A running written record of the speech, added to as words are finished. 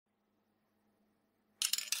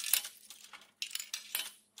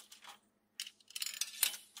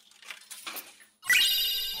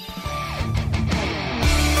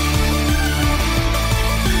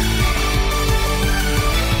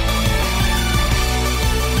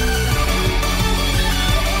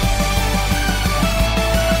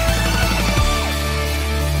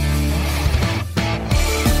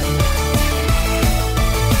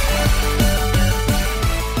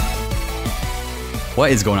What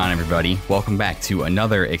is going on, everybody? Welcome back to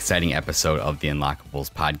another exciting episode of the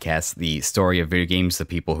Unlockables podcast, the story of video games, the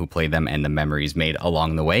people who play them, and the memories made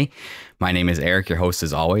along the way. My name is Eric, your host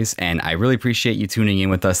as always, and I really appreciate you tuning in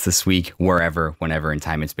with us this week, wherever, whenever in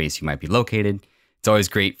time and space you might be located. It's always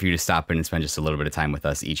great for you to stop in and spend just a little bit of time with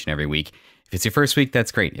us each and every week. If it's your first week,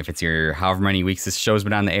 that's great. If it's your however many weeks this show's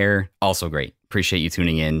been on the air, also great. Appreciate you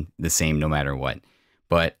tuning in, the same no matter what.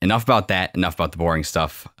 But enough about that, enough about the boring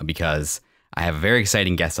stuff, because I have a very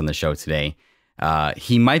exciting guest on the show today.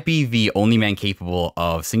 He might be the only man capable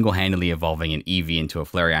of single-handedly evolving an Eevee into a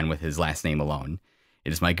Flareon with his last name alone.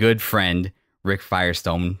 It is my good friend, Rick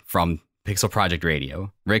Firestone from Pixel Project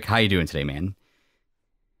Radio. Rick, how you doing today, man?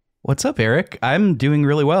 What's up, Eric? I'm doing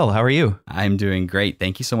really well. How are you? I'm doing great.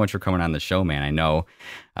 Thank you so much for coming on the show, man. I know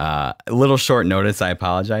a little short notice. I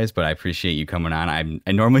apologize, but I appreciate you coming on.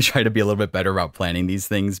 I normally try to be a little bit better about planning these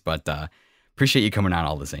things, but appreciate you coming on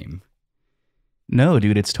all the same. No,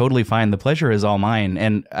 dude, it's totally fine. The pleasure is all mine.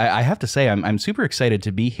 And I have to say, I'm super excited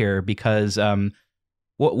to be here because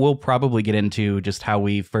we'll probably get into just how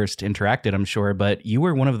we first interacted, I'm sure. But you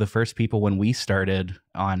were one of the first people when we started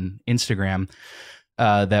on Instagram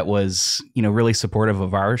that was, really supportive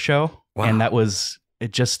of our show. Wow. And that was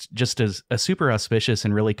just a super auspicious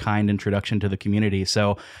and really kind introduction to the community.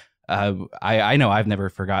 So I know I've never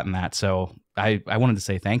forgotten that. So I wanted to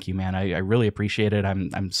say thank you, man. I really appreciate it.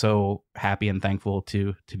 I'm so happy and thankful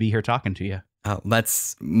to be here talking to you.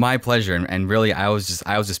 That's my pleasure. And really, I was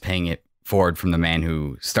just paying it forward from the man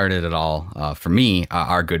who started it all for me,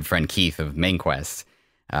 our good friend Keith of Main Quest.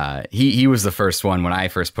 He was the first one when I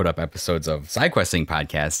first put up episodes of SideQuesting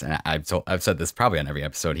podcast, and I've said this probably on every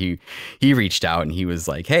episode. He reached out and he was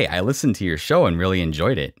like, "Hey, I listened to your show and really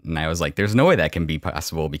enjoyed it." And I was like, "There's no way that can be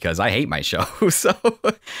possible because I hate my show." So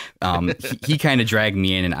he kind of dragged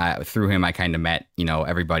me in, and through him I kind of met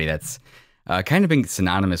everybody that's kind of been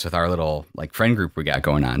synonymous with our little friend group we got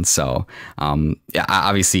going on. So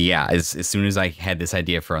obviously, as soon as I had this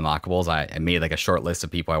idea for Unlockables, I made a short list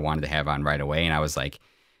of people I wanted to have on right away, and I was like,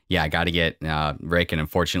 yeah, I got to get Rick, and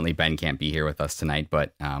unfortunately Ben can't be here with us tonight,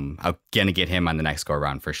 but I'm gonna get him on the next go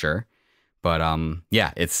around for sure. But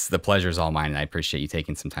it's the pleasure's all mine, and I appreciate you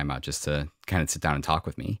taking some time out just to kind of sit down and talk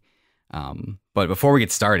with me. But before we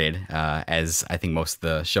get started, as I think most of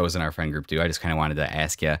the shows in our friend group do, I just kind of wanted to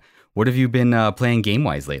ask you, what have you been playing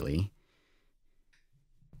game-wise lately?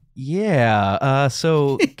 Yeah,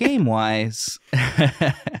 so game-wise,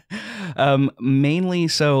 mainly,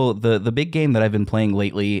 so the big game that I've been playing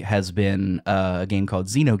lately has been a game called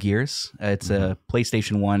Xenogears. It's a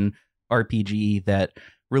PlayStation 1 RPG that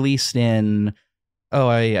released in,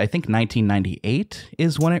 I think 1998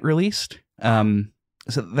 is when it released.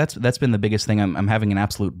 So that's been the biggest thing. I'm having an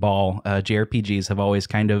absolute ball. JRPGs have always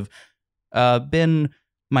kind of been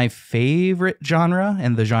my favorite genre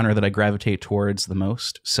and the genre that I gravitate towards the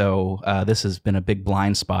most. So this has been a big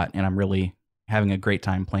blind spot, and I'm really having a great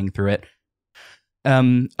time playing through it.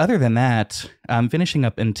 Other than that, I'm finishing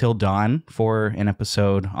up Until Dawn for an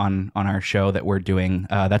episode on our show that we're doing.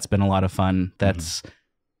 That's been a lot of fun. That's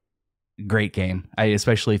a great game.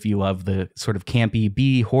 Especially if you love the sort of campy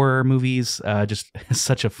B horror movies, just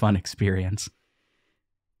such a fun experience.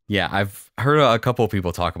 Yeah, I've heard a couple of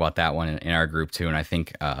people talk about that one in our group too, and I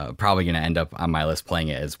think probably going to end up on my list playing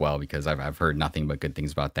it as well because I've heard nothing but good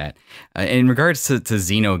things about that. In regards to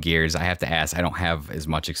Xenogears, I have to ask, I don't have as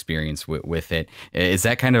much experience with it. Is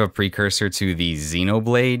that kind of a precursor to the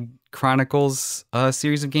Xenoblade Chronicles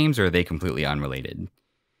series of games, or are they completely unrelated?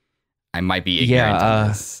 I might be ignorant on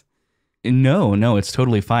this. No, it's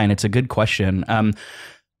totally fine. It's a good question.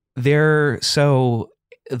 So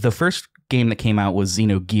the first game that came out was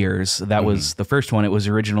Xenogears. That was the first one. It was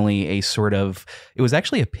originally it was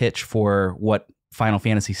actually a pitch for what Final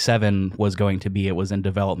Fantasy VII was going to be. It was in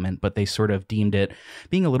development, but they sort of deemed it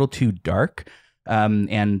being a little too dark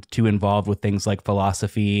and too involved with things like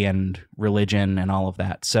philosophy and religion and all of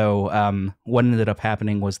that. So what ended up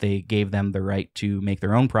happening was they gave them the right to make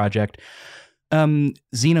their own project.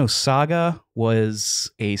 Xenosaga was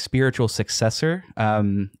a spiritual successor,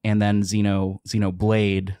 and then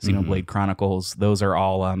Xenoblade Chronicles, those are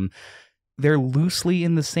all, they're loosely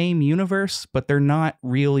in the same universe, but they're not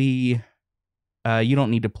really, you don't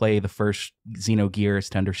need to play the first Xenogears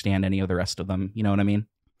to understand any of the rest of them, you know what I mean?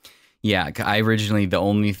 Yeah, I originally, the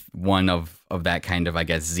only one of that kind of, I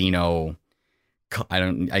guess,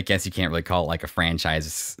 I guess you can't really call it like a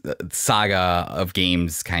franchise saga of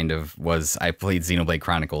games kind of was, I played Xenoblade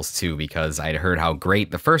Chronicles 2 because I'd heard how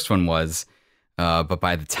great the first one was. But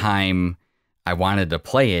by the time I wanted to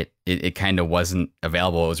play it, it kind of wasn't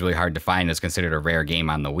available. It was really hard to find. It was considered a rare game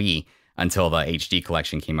on the Wii until the HD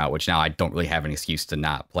collection came out, which now I don't really have an excuse to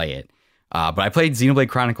not play it. But I played Xenoblade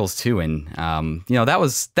Chronicles 2, and that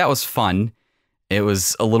was fun. It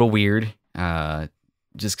was a little weird,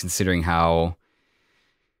 just considering how,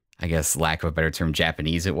 I guess, lack of a better term,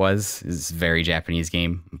 Japanese it was. It's a very Japanese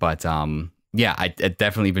game. But yeah, I've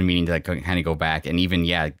definitely been meaning to kind of go back. And even,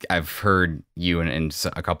 I've heard you and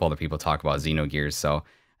a couple other people talk about Xenogears. So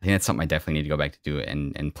I think that's something I definitely need to go back to do it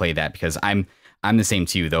and play that, because I'm the same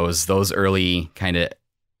too. Those early kind of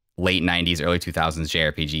late 90s, early 2000s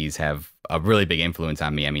JRPGs have a really big influence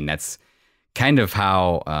on me. I mean, that's kind of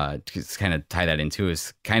how, to kind of tie that into,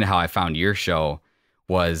 is kind of how I found your show.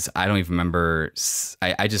 Was, I don't even remember,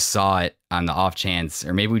 I just saw it on the off chance,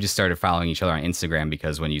 or maybe we just started following each other on Instagram,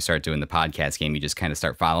 because when you start doing the podcast game, you just kind of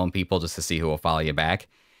start following people just to see who will follow you back.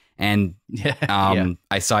 And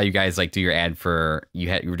I saw you guys like do your ad for, you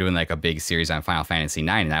were doing like a big series on Final Fantasy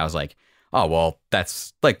 9, and I was like, oh, well,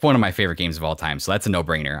 that's like one of my favorite games of all time, so that's a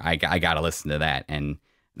no-brainer. I got to listen to that. And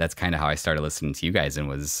that's kind of how I started listening to you guys, and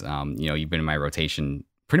was, you've been in my rotation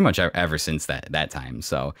pretty much ever since that time.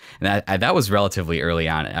 So, and that was relatively early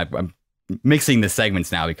on. I'm mixing the segments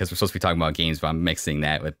now because we're supposed to be talking about games, but I'm mixing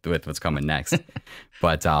that with what's coming next.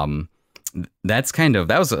 But that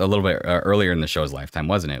was a little bit earlier in the show's lifetime,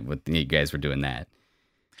 wasn't it? With you guys were doing that.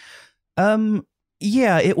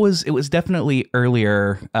 Yeah, it was definitely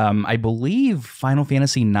earlier. I believe Final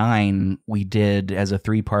Fantasy 9 we did as a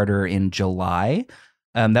 3-parter in July.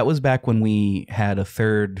 That was back when we had a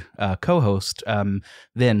third co-host,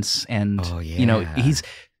 Vince, and Vince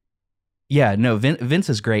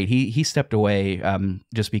is great. He stepped away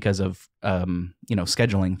just because of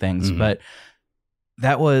scheduling things, but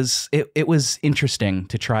that was it was interesting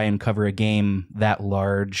to try and cover a game that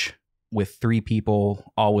large with 3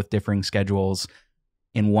 people, all with differing schedules,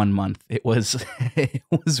 in 1 month. It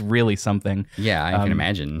was really something. Yeah, I can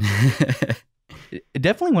imagine.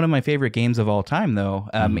 Definitely one of my favorite games of all time, though.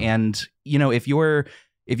 And if you're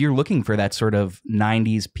looking for that sort of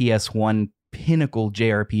 90s PS1 pinnacle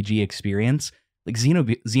JRPG experience, like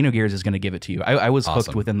Xenogears is going to give it to you. I was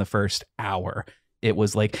hooked within the first hour. It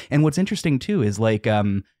was like, and what's interesting too is like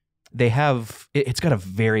they have it's got a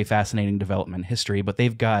very fascinating development history, but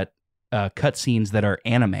they've got cutscenes that are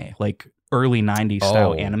anime, like early 90s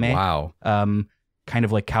style anime. Wow. Kind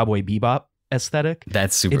of like Cowboy Bebop aesthetic.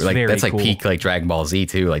 That's super. It's like that's like cool. Peak like Dragon Ball Z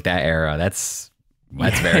too, like that era. That's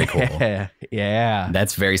very cool. Yeah,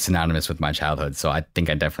 that's very synonymous with my childhood. So I think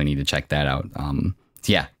I definitely need to check that out.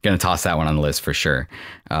 Yeah, gonna toss that one on the list for sure.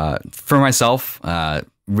 For myself,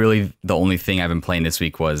 really the only thing I've been playing this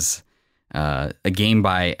week was a game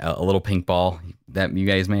by a little pink ball that you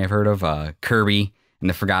guys may have heard of, Kirby and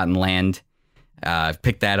the Forgotten Land.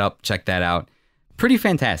 Picked that up, checked that out. Pretty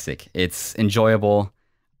fantastic. It's enjoyable.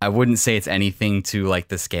 I wouldn't say it's anything to like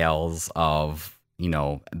the scales of,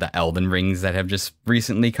 the Elden Rings that have just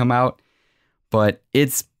recently come out, but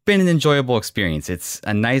it's been an enjoyable experience. It's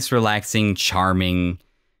a nice, relaxing, charming,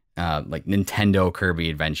 like Nintendo Kirby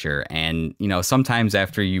adventure. And, sometimes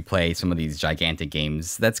after you play some of these gigantic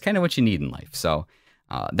games, that's kind of what you need in life. So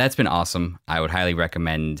that's been awesome. I would highly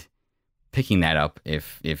recommend picking that up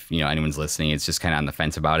if anyone's listening. It's just kind of on the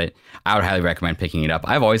fence about it. I would highly recommend picking it up.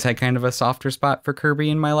 I've always had kind of a softer spot for Kirby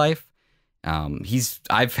in my life.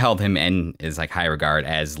 I've held him in as like high regard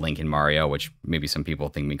as Link and Mario, which maybe some people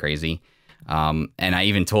think me crazy. And I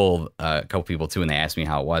even told a couple people too when they asked me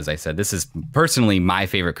how it was. I said this is personally my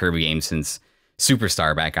favorite Kirby game since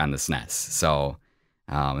Superstar back on the SNES. So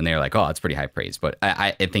and they were like, oh, that's pretty high praise, but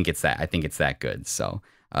I think it's that. I think it's that good. So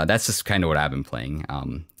that's just kind of what I've been playing.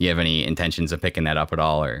 You have any intentions of picking that up at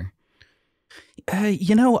all, or?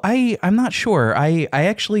 I'm not sure. I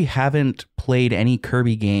actually haven't played any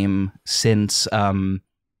Kirby game since,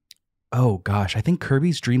 oh gosh, I think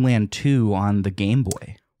Kirby's Dream Land 2 on the Game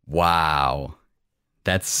Boy. Wow.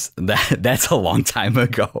 That's a long time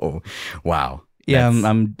ago. Wow. Yeah,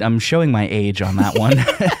 I'm showing my age on that one.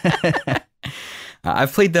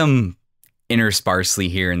 I've played them intersparsely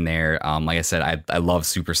here and there. Like I said, I love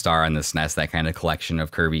Superstar on the SNES, that kind of collection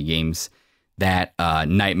of Kirby games. That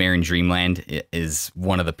Nightmare in Dreamland is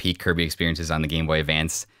one of the peak Kirby experiences on the Game Boy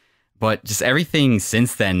Advance. But just everything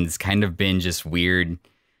since then has kind of been just weird.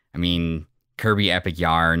 I mean, Kirby Epic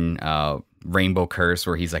Yarn, Rainbow Curse,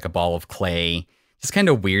 where he's like a ball of clay. Just kind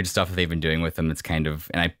of weird stuff that they've been doing with him. It's kind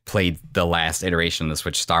of, and I played the last iteration of the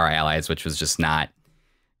Switch Star Allies, which was just not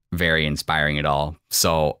very inspiring at all.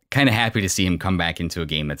 So kind of happy to see him come back into a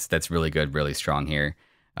game that's really good, really strong here.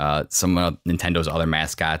 Some of Nintendo's other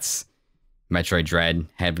mascots, Metroid Dread,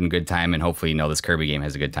 having a good time, and hopefully, this Kirby game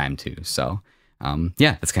has a good time too. So,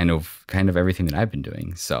 yeah, that's kind of everything that I've been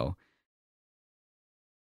doing. So,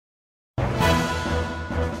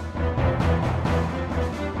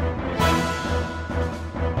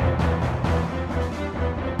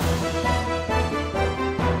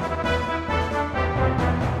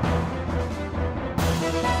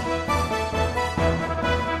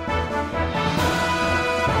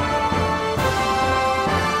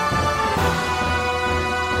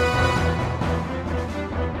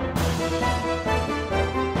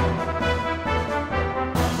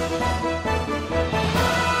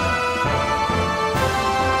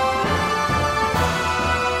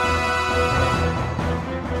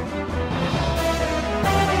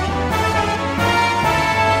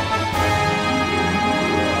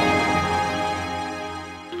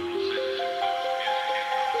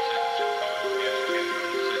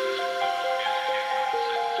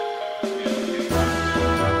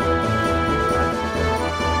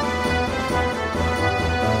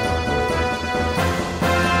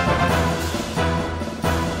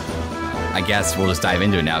 guess we'll just dive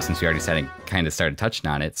into it now since we already kind of started touching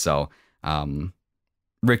on it. So,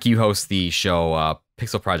 Rick, you host the show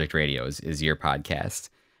Pixel Project Radio is your podcast.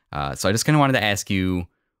 So I just kind of wanted to ask you,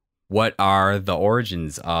 what are the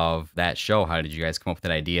origins of that show? How did you guys come up with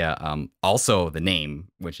that idea? Also, the name,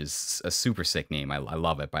 which is a super sick name. I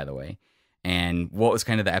love it, by the way. And what was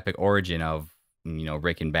kind of the epic origin of,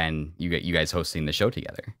 Rick and Ben, you guys hosting the show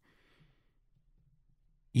together?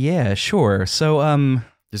 Yeah, sure. So,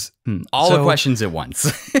 just all the questions at once.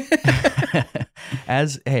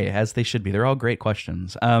 as they should be. They're all great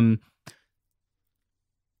questions.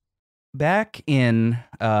 Back in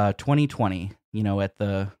 2020, at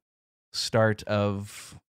the start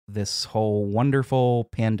of this whole wonderful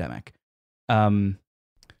pandemic.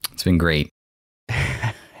 It's been great.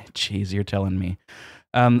 Jeez, you're telling me.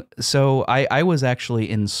 So I was actually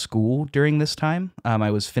in school during this time. I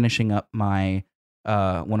was finishing up my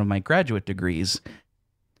one of my graduate degrees,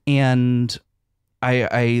 and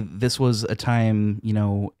this was a time,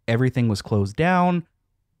 everything was closed down,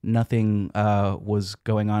 nothing was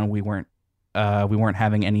going on. We weren't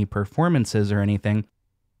having any performances or anything.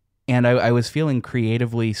 And I was feeling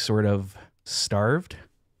creatively sort of starved.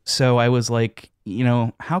 So I was like,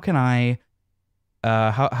 how can I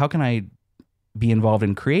be involved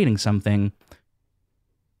in creating something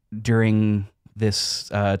during this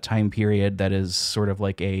time period that is sort of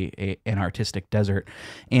like an artistic desert?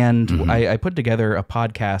 And I put together a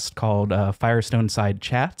podcast called Firestone Side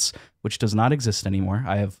Chats, which does not exist anymore.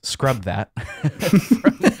 I have scrubbed that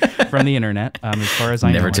from the internet, as far as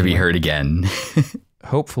I know. Never to be heard again.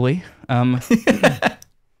 Hopefully. And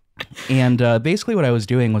basically what I was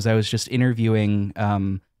doing was I was just interviewing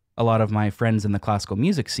a lot of my friends in the classical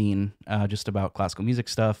music scene, just about classical music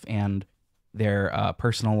stuff and their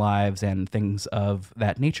personal lives and things of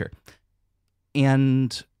that nature.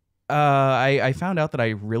 And I found out that I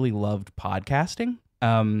really loved podcasting.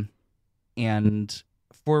 And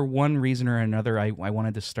for one reason or another, I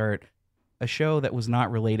wanted to start a show that was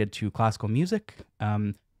not related to classical music.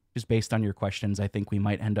 Just based on your questions, I think we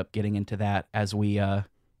might end up getting into that as we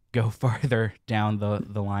go farther down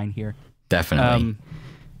the line here. Definitely.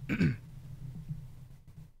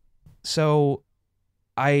 So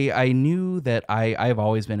I knew that I've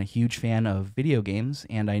always been a huge fan of video games,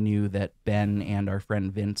 and I knew that Ben and our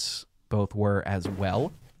friend Vince both were as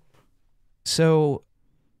well. So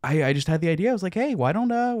I just had the idea. I was like, hey, why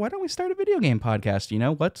don't we start a video game podcast?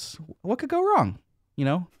 What could go wrong?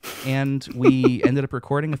 And we ended up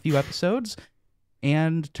recording a few episodes,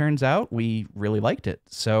 and turns out we really liked it.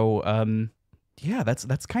 So, yeah,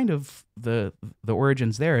 that's kind of the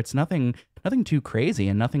origins there. It's nothing too crazy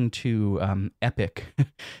and nothing too epic,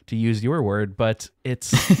 to use your word, but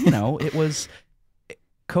it's, it was,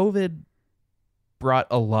 COVID brought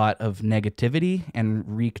a lot of negativity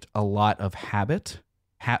and wreaked a lot of havoc,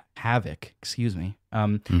 excuse me,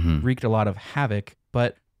 wreaked a lot of havoc,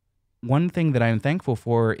 but one thing that I'm thankful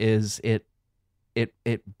for is it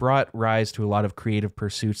brought rise to a lot of creative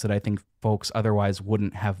pursuits that I think folks otherwise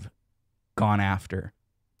wouldn't have gone after,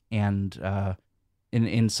 and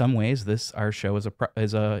in some ways, our show is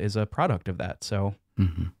a product of that. So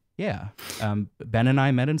yeah, Ben and I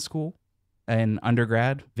met in school, in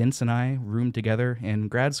undergrad. Vince and I roomed together in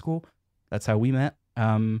grad school. That's how we met.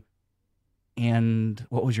 And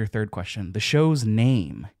what was your third question? The show's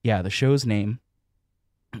name. Yeah, the show's name.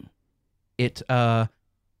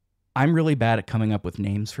 I'm really bad at coming up with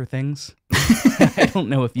names for things. I don't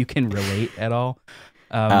know if you can relate at all.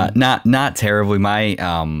 Not terribly.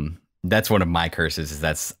 That's one of my curses. Is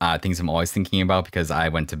that's things I'm always thinking about, because I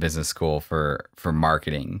went to business school for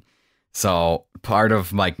marketing. So part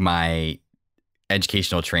of like my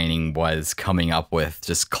educational training was coming up with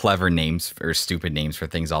just clever names or stupid names for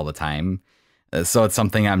things all the time. So it's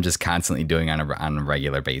something I'm just constantly doing on a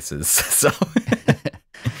regular basis. So.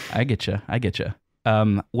 I get you.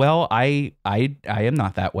 Well, I am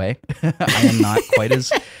not that way. I am not quite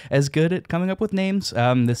as good at coming up with names.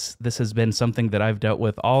 This has been something that I've dealt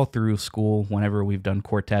with all through school. Whenever we've done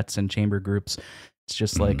quartets and chamber groups, it's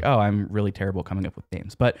just like, oh, I'm really terrible coming up with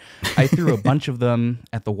names. But I threw a bunch of them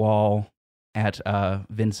at the wall at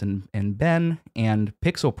Vince and Ben, and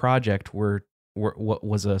Pixel Project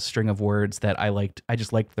was a string of words that I liked. I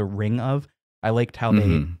just liked the ring of. I liked how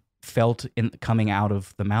they felt coming out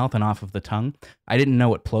of the mouth and off of the tongue. I didn't know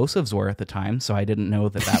what plosives were at the time, so I didn't know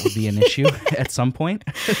that would be an issue at some point.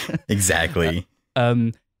 Exactly.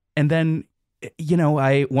 And then,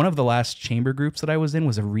 one of the last chamber groups that I was in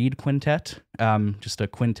was a reed quintet, just a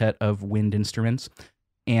quintet of wind instruments.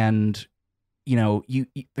 And,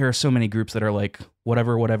 there are so many groups that are like,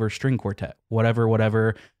 whatever string quartet,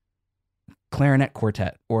 whatever clarinet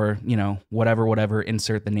quartet, or, whatever,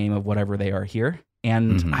 insert the name of whatever they are here.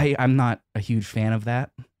 And I'm not a huge fan of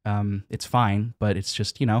that. It's fine, but it's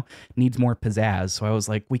just, needs more pizzazz. So I was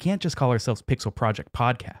like, we can't just call ourselves Pixel Project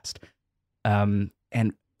Podcast. And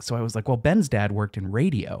so I was like, well, Ben's dad worked in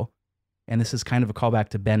radio, and this is kind of a callback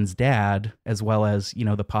to Ben's dad, as well as,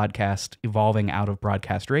 the podcast evolving out of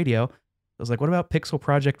broadcast radio. I was like, what about Pixel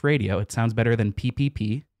Project Radio? It sounds better than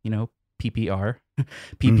PPP, PPR.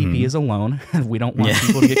 PPP is a loan. We don't want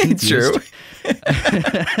people to get confused.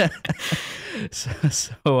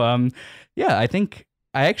 True. Yeah,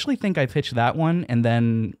 I actually think I pitched that one, and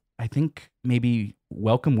then I think maybe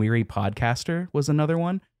Welcome Weary Podcaster was another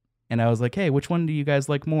one. And I was like, hey, which one do you guys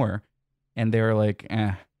like more? And they were like,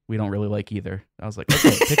 we don't really like either. I was like,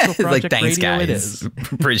 okay, Pixel Project like, thanks, Radio guys. It is.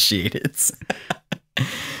 Appreciate it.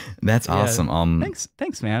 That's awesome.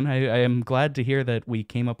 Thanks, man. I am glad to hear that we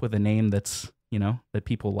came up with a name that's, that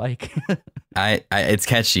people like. It's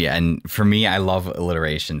catchy, and for me, I love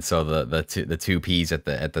alliteration. So the two P's at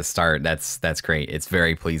the start, that's great. It's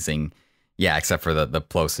very pleasing. Yeah, except for the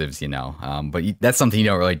plosives, But that's something you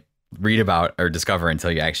don't really read about or discover until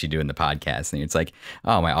you actually do in the podcast, and it's like,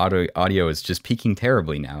 oh, my audio is just peaking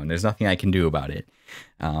terribly now, and there's nothing I can do about it.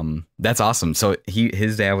 That's awesome. So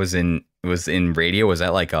his dad was in radio. Was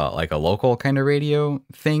that like a local kind of radio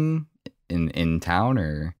thing in town,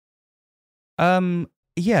 or?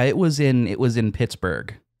 Yeah, it was in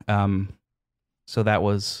Pittsburgh. So that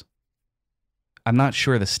was, I'm not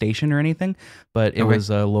sure the station or anything, but it was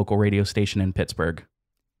a local radio station in Pittsburgh.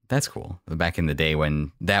 That's cool. Back in the day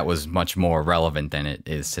when that was much more relevant than it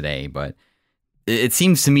is today. But it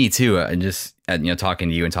seems to me too, and just talking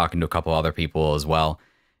to you and talking to a couple other people as well,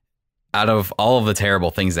 out of all of the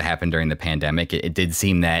terrible things that happened during the pandemic, it did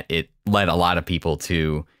seem that it led a lot of people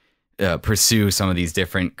to pursue some of these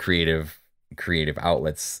different creative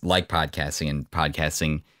outlets like podcasting. And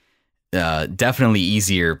podcasting definitely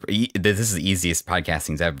easier. This is the easiest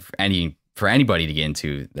podcasting's ever for anybody to get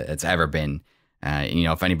into that's ever been.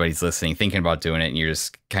 If anybody's listening, thinking about doing it, and you're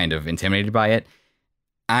just kind of intimidated by it,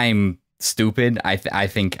 I'm stupid. I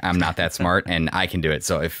think I'm not that smart, and I can do it.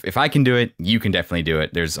 So if I can do it, you can definitely do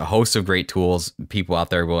it. There's a host of great tools, people out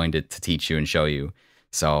there willing to teach you and show you.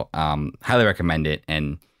 So highly recommend it.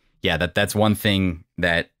 And yeah, that's one thing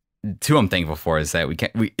that too I'm thankful for, is that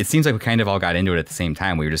it seems like we kind of all got into it at the same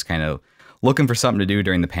time. We were just kind of looking for something to do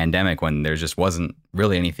during the pandemic when there just wasn't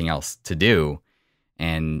really anything else to do.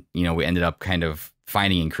 And, we ended up kind of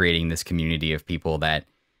finding and creating this community of people that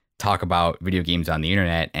talk about video games on the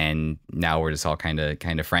internet. And now we're just all kind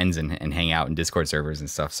of friends and hang out in Discord servers and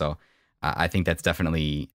stuff. So I think that's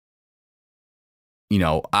definitely,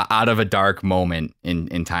 out of a dark moment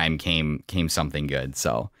in time came something good.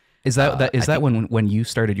 So is that when you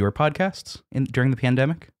started your podcasts during the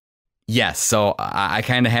pandemic? Yes. So I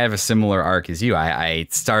kind of have a similar arc as you. I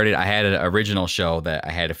had an original show that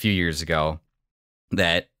I had a few years ago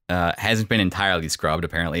that hasn't been entirely scrubbed.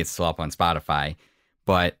 Apparently it's still up on Spotify,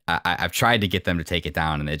 but I've tried to get them to take it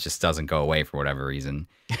down, and it just doesn't go away for whatever reason.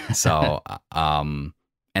 So, and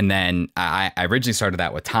then I originally started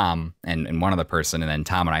that with Tom and one other person, and then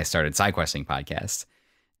Tom and I started SideQuesting Podcast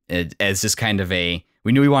as just kind of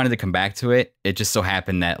we knew we wanted to come back to it. It just so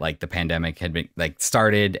happened that like the pandemic had been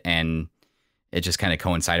started, and it just kind of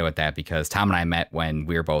coincided with that, because Tom and I met when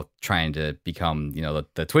we were both trying to become,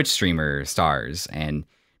 the Twitch streamer stars and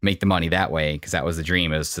make the money that way, because that was the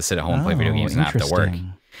dream, is to sit at home and play video games and not have to work.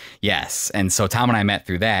 Yes. And so Tom and I met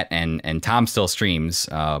through that, and Tom still streams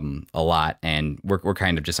a lot, and we're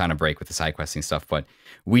kind of just on a break with the side questing stuff, but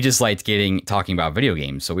we just liked talking about video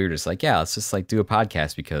games. So we were just like, yeah, let's just do a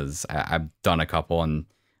podcast, because I've done a couple, and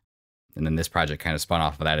then this project kind of spun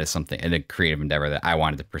off of that as a creative endeavor that I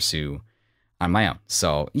wanted to pursue on my own.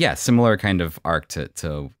 So yeah, similar kind of arc to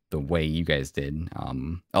the way you guys did.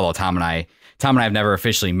 Although Tom and I have never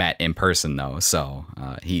officially met in person though. So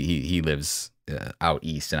he lives out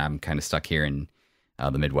east, and I'm kind of stuck here in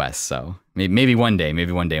the Midwest. So maybe one day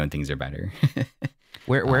when things are better.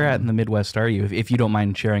 Where at in the Midwest are you? If you don't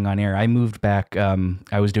mind sharing on air. I moved back.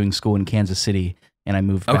 I was doing school in Kansas City, and I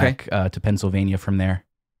moved back to Pennsylvania from there.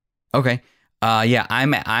 Okay. Yeah,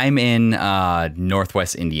 I'm in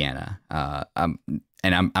Northwest Indiana.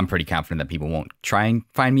 And I'm pretty confident that people won't try and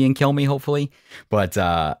find me and kill me, hopefully. But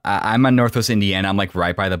I'm in Northwest Indiana. I'm like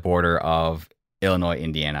right by the border of Illinois,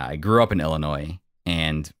 Indiana. I grew up in Illinois,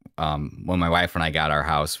 and when my wife and I got our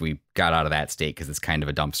house, we got out of that state because it's kind of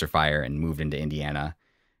a dumpster fire, and moved into Indiana.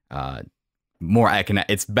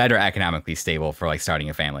 It's better economically stable for like starting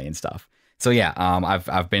a family and stuff. So yeah,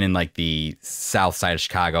 I've been in like the south side of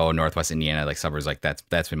Chicago, Northwest Indiana, like suburbs like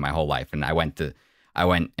that's been my whole life. And I went to I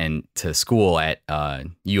went and to school at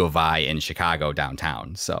U of I in Chicago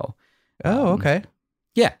downtown. So, Oh, okay.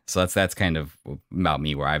 yeah. So that's kind of about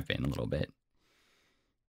me, where I've been a little bit.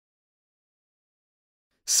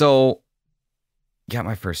 So, got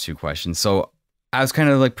my first two questions. So I was kind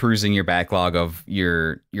of like perusing your backlog of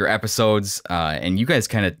your episodes, and you guys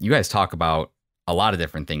talk about a lot of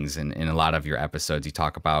different things in a lot of your episodes. You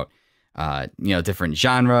talk about different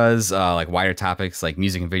genres, like wider topics like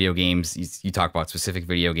music and video games. You talk about specific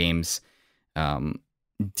video games.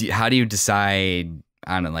 How do you decide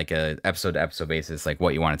on like a episode to episode basis like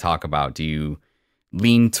what you want to talk about? Do you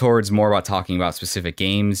lean towards more about talking about specific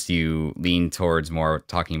games? Do you lean towards more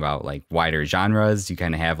talking about like wider genres? Do you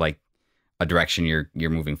kind of have like a direction you're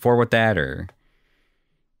moving forward with that, or?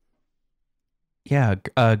 Yeah,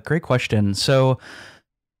 great question. So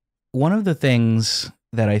one of the things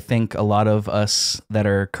that I think a lot of us that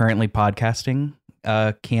are currently podcasting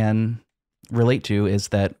can relate to is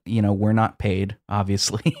that, we're not paid,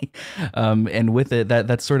 obviously. And with it,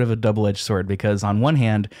 that's sort of a double-edged sword, because on one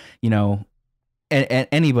hand,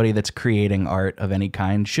 anybody that's creating art of any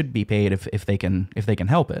kind should be paid if they can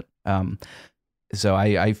help it. So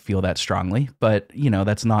I feel that strongly, but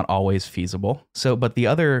that's not always feasible. So, but the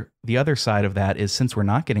other side of that is, since we're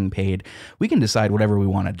not getting paid, we can decide whatever we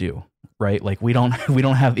want to do, right? Like we don't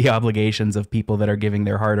have the obligations of people that are giving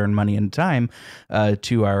their hard-earned money and time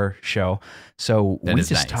to our show. So we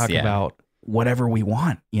just talk about whatever we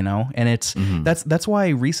want, and it's that's why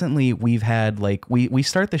recently we've had like we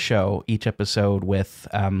start the show each episode with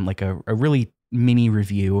like a really mini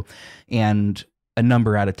review and a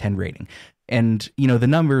number out of 10 rating. And, the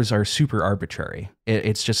numbers are super arbitrary.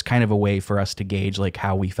 It's just kind of a way for us to gauge like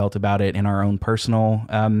how we felt about it in our own personal,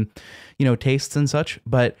 tastes and such.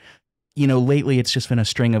 But, lately it's just been a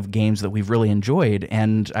string of games that we've really enjoyed.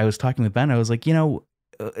 And I was talking with Ben, I was like,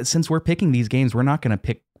 since we're picking these games, we're not going to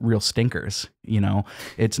pick real stinkers. We're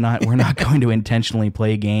not going to intentionally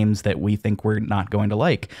play games that we think we're not going to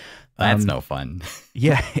like. That's no fun.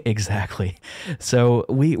 Yeah, exactly. So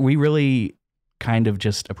we really kind of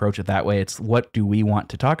just approach it that way. It's what do we want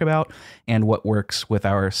to talk about and what works with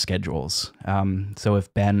our schedules. So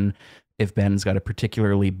if Ben's got a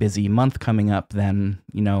particularly busy month coming up, then,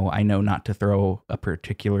 I know not to throw a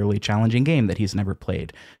particularly challenging game that he's never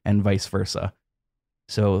played, and vice versa.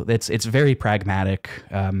 So it's very pragmatic.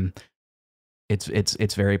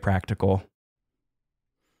 It's very practical.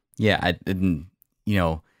 Yeah. I didn't,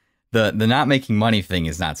 the not making money thing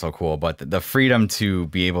is not so cool, but the freedom to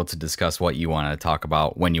be able to discuss what you want to talk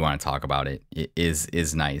about when you want to talk about it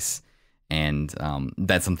is nice. And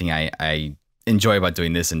that's something I enjoy about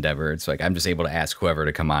doing this endeavor. It's like I'm just able to ask whoever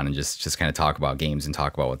to come on and just kind of talk about games and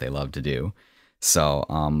talk about what they love to do. So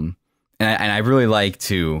and I really like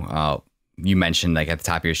to you mentioned like at the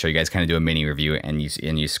top of your show, you guys kind of do a mini review and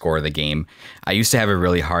you score the game. I used to have a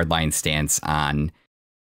really hardline stance on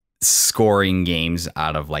scoring games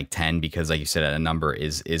out of like 10, because like you said, a number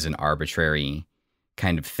is an arbitrary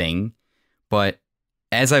kind of thing. But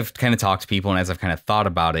as I've kind of talked to people and as I've kind of thought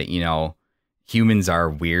about it, humans are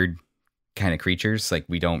weird kind of creatures. Like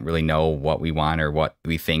we don't really know what we want or what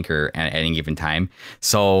we think or at any given time.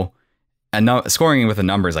 So scoring with a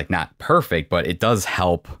number is like not perfect, but it does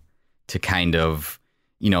help to kind of,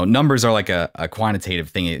 numbers are like a quantitative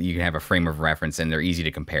thing. You can have a frame of reference and they're easy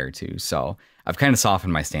to compare to. So I've kind of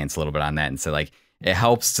softened my stance a little bit on that. And so like it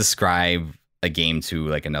helps describe a game to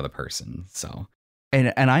like another person. So.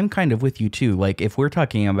 And I'm kind of with you too. Like if we're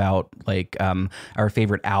talking about like our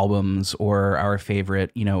favorite albums or our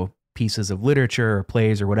favorite, pieces of literature or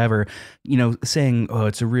plays or whatever, saying, oh,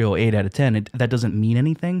 it's a real 8 out of 10, that doesn't mean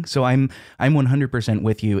anything. So I'm 100%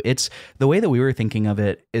 with you. It's the way that we were thinking of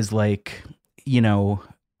it is like,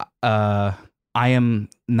 I am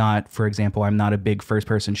not, for example, I'm not a big first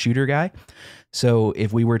person shooter guy. So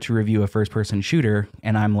if we were to review a first person shooter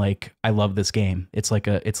and I'm like, I love this game, it's like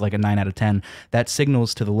a 9 out of 10, that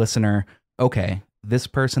signals to the listener, okay, this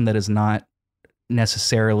person that is not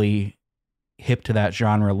necessarily hip to that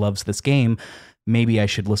genre loves this game, maybe I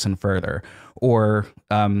should listen further. Or,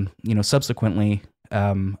 subsequently,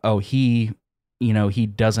 he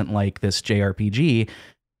doesn't like this JRPG,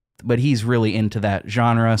 but he's really into that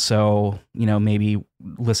genre. So, maybe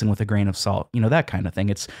listen with a grain of salt, that kind of thing.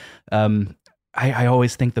 It's, I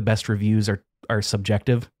always think the best reviews are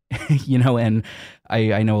subjective, and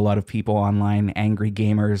I know a lot of people online, angry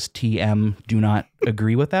gamers, TM, do not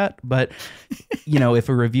agree with that. But, if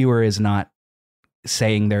a reviewer is not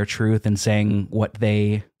saying their truth and saying what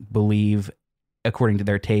they believe according to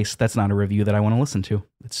their taste, that's not a review that I want to listen to.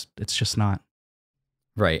 It's just not.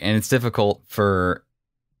 Right. And it's difficult to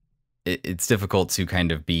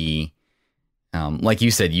kind of be Like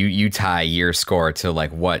you said, you tie your score to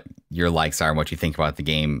like what your likes are and what you think about the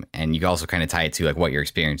game, and you also kind of tie it to like what your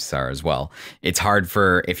experiences are as well. It's hard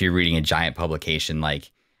for if you're reading a giant publication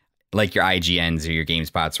like your IGNs or your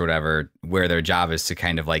GameSpots or whatever, where their job is to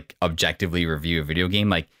kind of like objectively review a video game.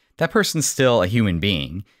 Like that person's still a human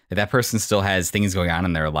being. That person still has things going on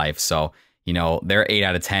in their life. So, you know, their 8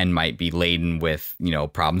 out of 10 might be laden with, you know,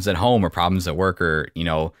 problems at home or problems at work, or, you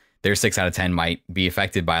know, their 6 out of 10 might be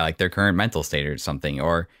affected by like their current mental state or something.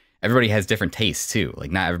 Or everybody has different tastes too.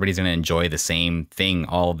 Like not everybody's going to enjoy the same thing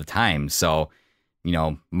all the time. So, you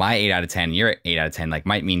know, my 8 out of 10, your 8 out of 10, like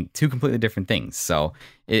might mean two completely different things. So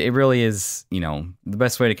it really is, you know, the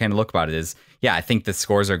best way to kind of look about it is, yeah, I think the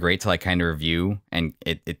scores are great to like kind of review, and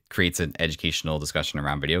it creates an educational discussion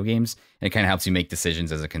around video games. And it kind of helps you make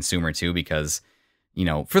decisions as a consumer too, because, you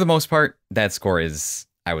know, for the most part, that score is,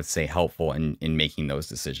 I would say, helpful in making those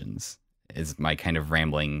decisions. Is my kind of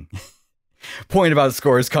rambling point about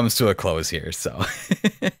scores comes to a close here. So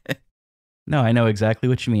No, I know exactly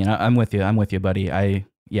what you mean. I'm with you. I'm with you, buddy.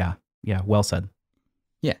 Yeah, well said.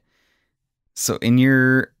 Yeah. So in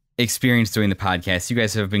your experience doing the podcast, you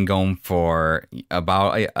guys have been going for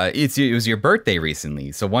about, it was your birthday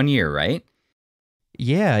recently. So 1 year, right?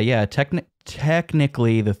 Yeah.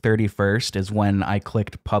 Technically, the 31st is when I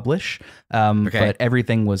clicked publish, Okay. but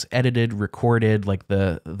everything was edited, recorded, like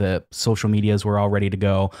the social medias were all ready to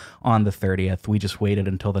go on the 30th. We just waited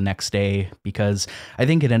until the next day because I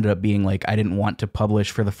think it ended up being like I didn't want to publish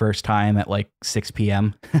for the first time at like 6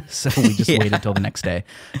 p.m. So we just waited till the next day.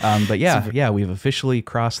 But yeah, we've officially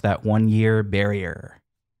crossed that 1 year barrier.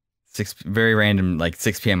 Very random, like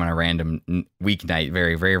 6 p.m. on a random weeknight,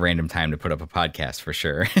 very, very random time to put up a podcast for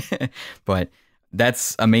sure. But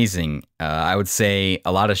that's amazing. I would say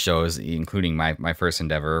a lot of shows, including my first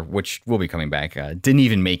endeavor, which will be coming back, didn't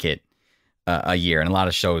even make it a year. And a lot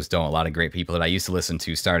of shows don't. A lot of great people that I used to listen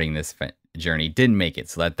to starting this journey didn't make it.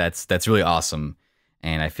 So that's really awesome.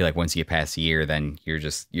 And I feel like once you get past a year, then you're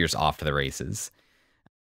just off to the races.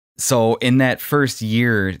 So in that first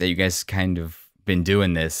year that you guys kind of been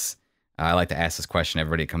doing this, I like to ask this question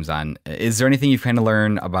everybody that comes on. Is there anything you've kind of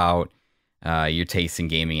learned about your taste in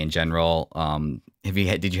gaming in general?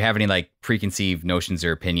 Did you have any like preconceived notions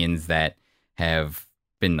or opinions that have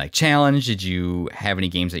been like challenged? Did you have any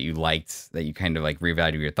games that you liked that you kind of like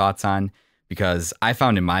reevaluate your thoughts on? Because I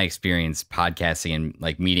found in my experience podcasting and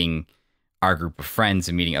like meeting our group of friends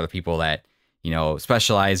and meeting other people that, you know,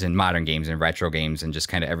 specialize in modern games and retro games and just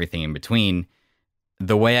kind of everything in between,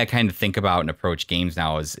 the way I kind of think about and approach games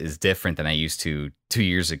now is different than I used to 2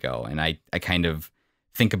 years ago. And I kind of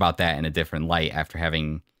think about that in a different light after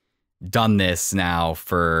having done this now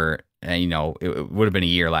for, you know, it would have been a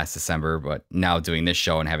year last December, but now doing this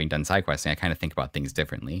show and having done side questing, I kind of think about things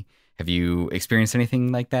differently. Have you experienced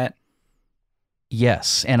anything like that?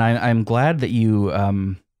 Yes. And I'm glad that you,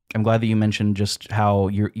 I'm glad that you mentioned just how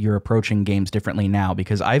you're approaching games differently now,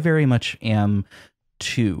 because I very much am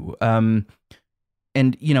too.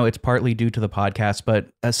 And, you know, it's partly due to the podcast, but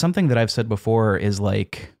something that I've said before is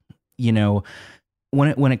like, you know,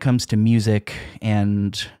 when it comes to music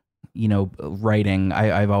and, you know, writing,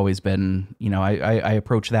 I've always been, you know, I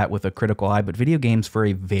approach that with a critical eye, but video games for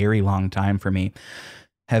a very long time for me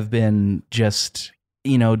have been just,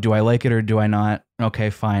 you know, do I like it or do I not? Okay,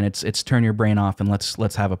 fine. It's turn your brain off and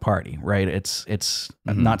let's have a party, right? It's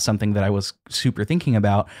not something that I was super thinking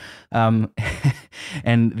about.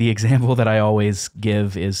 And the example that I always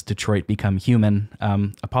give is Detroit Become Human.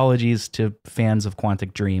 Apologies to fans of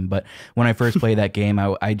Quantic Dream, but when I first played that game,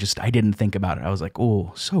 I didn't think about it. I was like,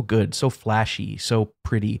 oh, so good, so flashy, so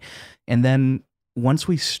pretty. And then once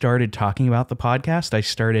we started talking about the podcast, I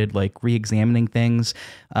started like re-examining things.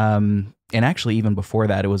 And actually, even before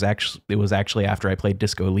that, it was actually after I played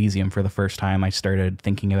Disco Elysium for the first time, I started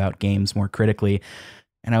thinking about games more critically.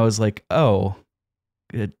 And I was like, oh,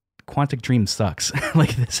 Quantic Dream sucks.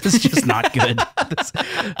 Like, this is just not good.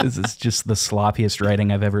 This is just the sloppiest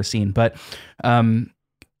writing I've ever seen. But the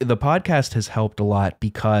podcast has helped a lot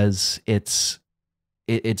because it's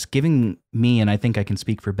giving me, and I think I can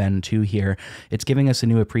speak for Ben too here, it's giving us a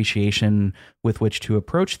new appreciation with which to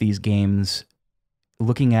approach these games,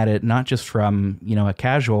 looking at it not just from, you know,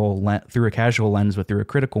 through a casual lens, but through a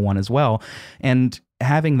critical one as well. And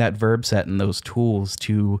having that verb set and those tools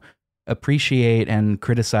to appreciate and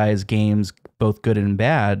criticize games, both good and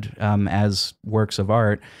bad, as works of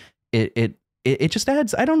art, it just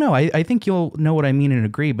adds, I don't know, I think you'll know what I mean and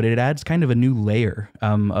agree, but it adds kind of a new layer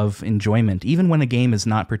of enjoyment. Even when a game is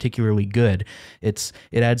not particularly good, it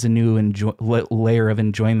adds a new layer of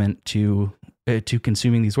enjoyment to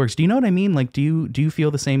consuming these works. Do you know what I mean? Like, do you feel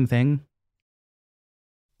the same thing?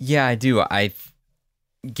 Yeah, I do.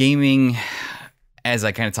 Gaming, as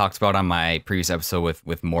I kind of talked about on my previous episode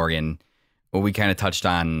with Morgan, well, we kind of touched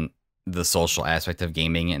on the social aspect of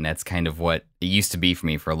gaming, and that's kind of what it used to be for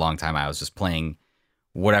me for a long time. I was just playing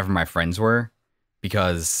whatever my friends were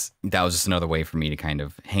because that was just another way for me to kind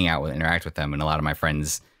of hang out with, interact with them. And a lot of my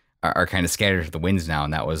friends are kind of scattered to the winds now,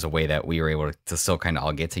 and that was a way that we were able to still kind of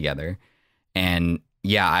all get together. And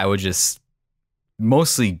yeah, I would just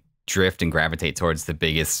mostly drift and gravitate towards the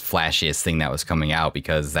biggest, flashiest thing that was coming out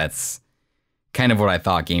because that's kind of what I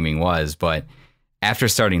thought gaming was. But after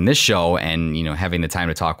starting this show and, you know, having the time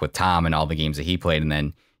to talk with Tom and all the games that he played, and then,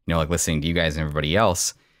 you know, like listening to you guys and everybody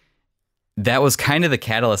else, that was kind of the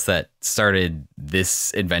catalyst that started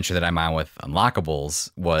this adventure that I'm on with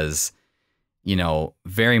Unlockables was, you know,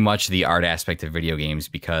 very much the art aspect of video games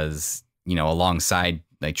because, you know, alongside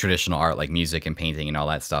like traditional art like music and painting and all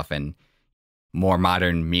that stuff and more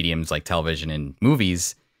modern mediums like television and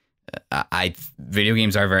movies, video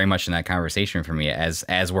games are very much in that conversation for me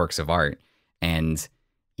as works of art. And,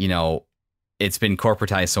 you know, it's been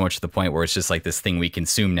corporatized so much to the point where it's just like this thing we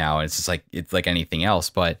consume now. And it's like anything else.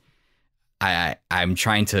 But I'm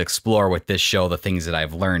trying to explore with this show the things that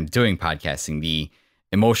I've learned doing podcasting, the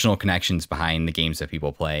emotional connections behind the games that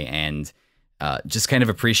people play, and just kind of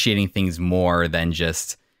appreciating things more than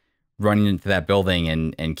just running into that building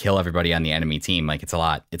and kill everybody on the enemy team. Like it's a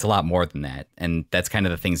lot more than that. And that's kind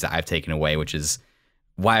of the things that I've taken away, which is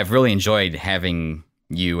why I've really enjoyed having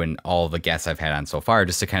you and all the guests I've had on so far,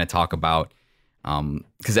 just to kind of talk about,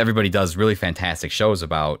 because everybody does really fantastic shows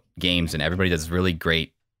about games and everybody does really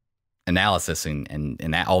great analysis and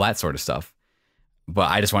that, all that sort of stuff. But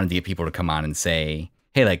I just wanted to get people to come on and say,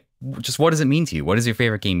 hey, like, just what does it mean to you? What does your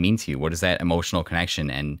favorite game mean to you? What is that emotional connection?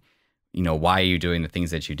 And, you know, why are you doing the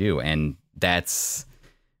things that you do? And that's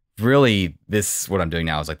really what I'm doing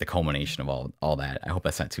now is like the culmination of all that. I hope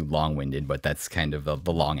that's not too long-winded, but that's kind of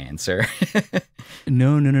the long answer.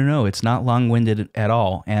 No. It's not long-winded at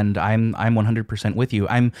all. And I'm 100% with you.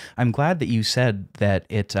 I'm glad that you said that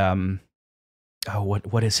it,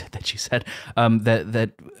 what is it that you said?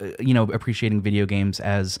 That you know, appreciating video games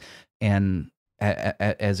as a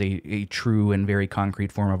true and very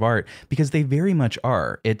concrete form of art, because they very much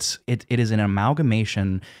are. It is an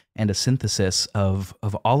amalgamation and a synthesis of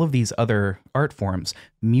all of these other art forms: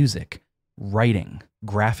 music, writing,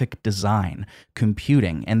 graphic design,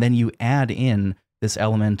 computing, and then you add in this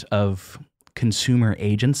element of consumer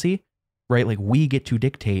agency, right? Like we get to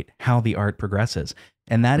dictate how the art progresses.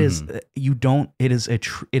 And that is, it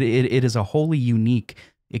is a wholly unique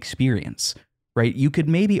experience, right? You could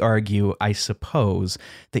maybe argue, I suppose,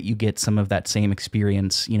 that you get some of that same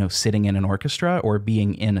experience, you know, sitting in an orchestra or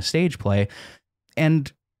being in a stage play.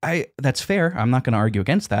 And that's fair. I'm not going to argue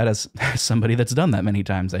against that as somebody that's done that many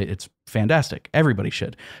times. It's fantastic. Everybody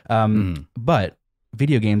should. But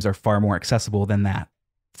video games are far more accessible than that,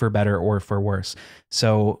 for better or for worse.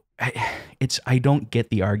 So I don't get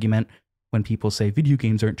the argument when people say video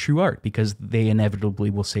games aren't true art, because they inevitably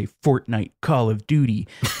will say Fortnite, Call of Duty.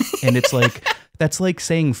 And it's like, that's like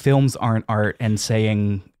saying films aren't art and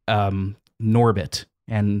saying Norbit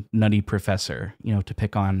and Nutty Professor, you know, to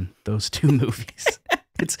pick on those two movies.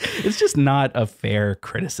 It's just not a fair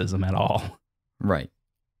criticism at all. Right.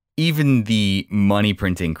 Even the money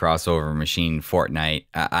printing crossover machine Fortnite,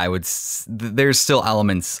 there's still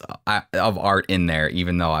elements of art in there,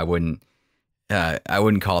 even though I wouldn't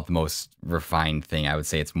call it the most refined thing. I would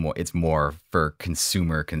say it's more for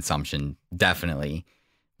consumer consumption, definitely,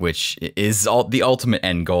 which is the ultimate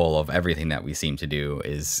end goal of everything that we seem to do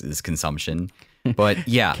is consumption. But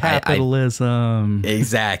yeah, capitalism.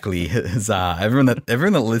 Exactly. Everyone that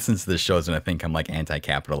listens to this show is gonna think I'm like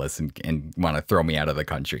anti-capitalist and want to throw me out of the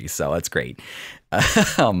country. So that's great.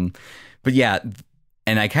 But yeah,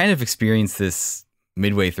 and I kind of experienced this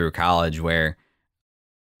midway through college, where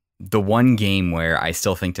the one game where I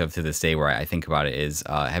still think of to this day, where I think about it, is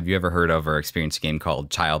have you ever heard of or experienced a game called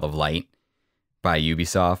Child of Light by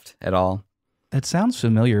Ubisoft at all? That sounds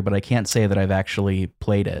familiar, but I can't say that I've actually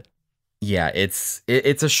played it. Yeah, it's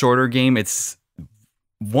a shorter game. It's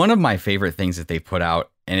one of my favorite things that they've put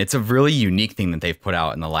out, and it's a really unique thing that they've put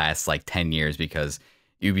out in the last like 10 years, because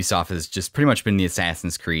Ubisoft has just pretty much been the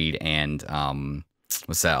Assassin's Creed and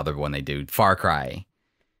what's that other one they do? Far Cry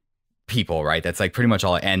people, right? That's like pretty much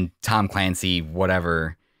all. And Tom Clancy,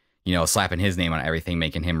 whatever, you know, slapping his name on everything,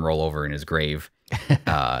 making him roll over in his grave.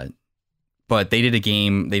 But they did a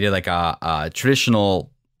game. They did like a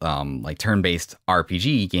traditional like turn-based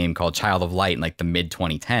RPG game called Child of Light in like the mid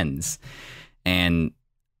 2010s, and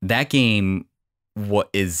that game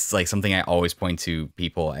is like something I always point to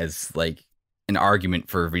people as like an argument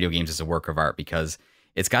for video games as a work of art, because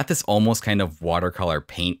it's got this almost kind of watercolor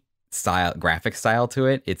paint style, graphic style to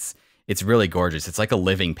it. It's really gorgeous. It's like a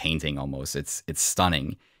living painting almost. It's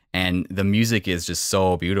stunning. And the music is just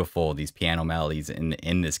so beautiful, these piano melodies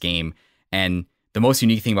in this game. And the most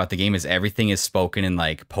unique thing about the game is everything is spoken in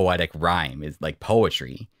like poetic rhyme. It's like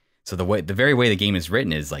poetry. So the very way the game is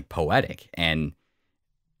written is like poetic, and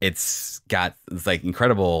it's like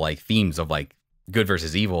incredible like themes of like good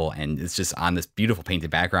versus evil, and it's just on this beautiful painted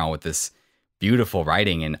background with this beautiful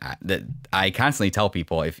writing. And I constantly tell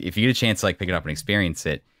people, if you get a chance to like pick it up and experience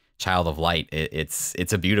it, Child of Light,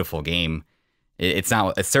 it's a beautiful game. It's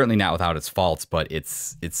certainly not without its faults, but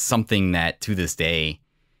it's something that to this day,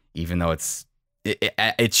 even though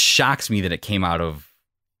it shocks me that it came out of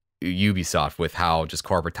Ubisoft with how just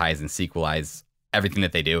corporatized and sequelized everything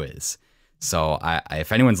that they do is. So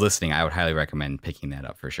if anyone's listening, I would highly recommend picking that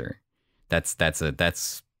up for sure. That's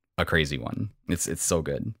a crazy one. It's so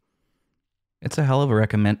good. It's a hell of a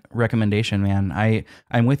recommendation, man.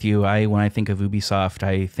 I'm with you. When I think of Ubisoft,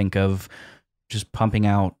 I think of just pumping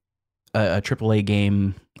out a AAA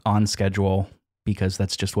game on schedule because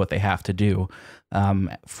that's just what they have to do,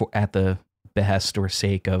 at the behest or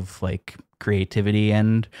sake of like creativity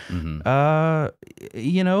and you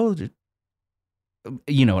know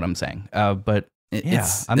what I'm saying. But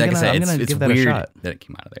I'm gonna give that a shot. That it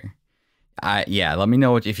came out of there. Let me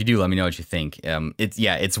know if you do. Let me know what you think.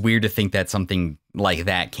 It's weird to think that something like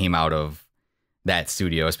that came out of that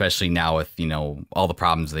studio, especially now with all the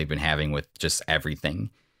problems they've been having with just everything.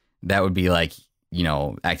 That would be like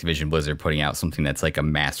Activision Blizzard putting out something that's like a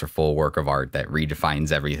masterful work of art that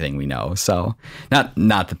redefines everything we know. So not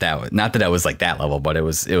that was like that level, but it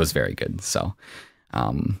was very good. So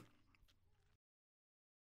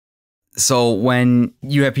so when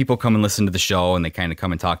you have people come and listen to the show and they kind of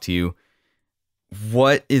come and talk to you,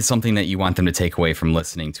 what is something that you want them to take away from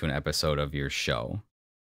listening to an episode of your show?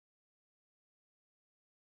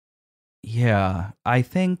 Yeah, I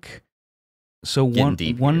think so. One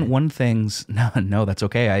thing's no, that's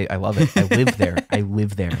okay. I love it. I live there. I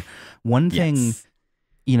live there. One thing,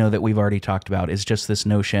 that we've already talked about is just this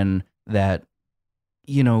notion that,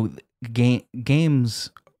 games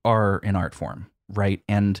are an art form, right?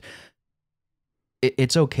 And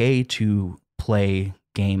it's okay to play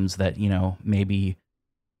games that, maybe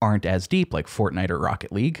aren't as deep, like Fortnite or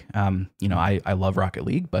Rocket League. I love Rocket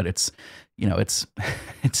League, but it's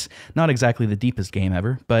not exactly the deepest game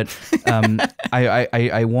ever. But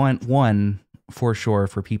I want one for sure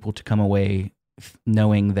for people to come away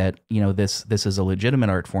knowing that, this is a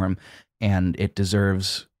legitimate art form and it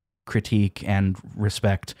deserves critique and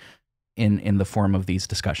respect in the form of these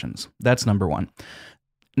discussions. That's number one.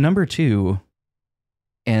 Number two,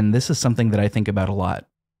 and this is something that I think about a lot,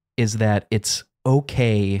 is that it's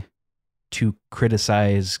okay to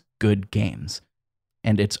criticize good games.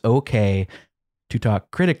 And it's okay to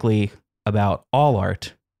talk critically about all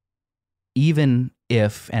art, even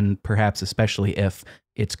if, and perhaps especially if,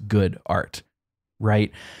 it's good art,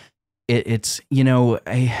 right? I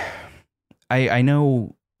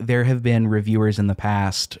know there have been reviewers in the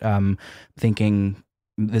past thinking,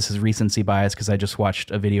 this is recency bias because I just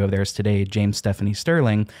watched a video of theirs today, James Stephanie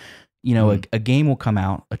Sterling. A game will come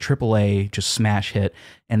out, a AAA just smash hit,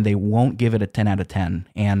 and they won't give it a 10 out of 10.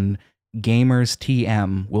 And gamers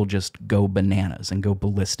TM will just go bananas and go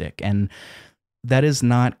ballistic. And that is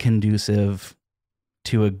not conducive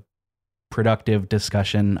to a productive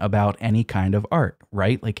discussion about any kind of art,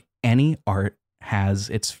 right? Like any art has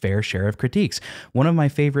its fair share of critiques. One of my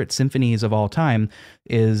favorite symphonies of all time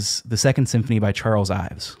is the Second Symphony by Charles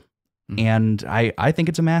Ives. And I think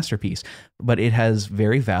it's a masterpiece, but it has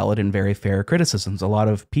very valid and very fair criticisms. A lot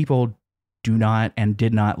of people do not and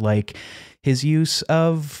did not like his use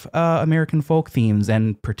of American folk themes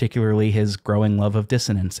and particularly his growing love of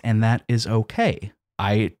dissonance. And that is okay.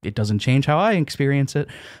 It doesn't change how I experience it,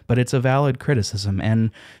 but it's a valid criticism.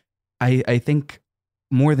 And I think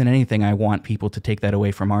more than anything, I want people to take that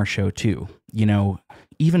away from our show too.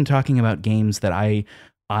 Even talking about games that I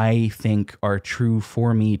think are true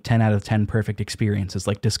for me, 10 out of 10 perfect experiences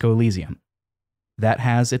like Disco Elysium. That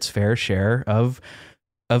has its fair share of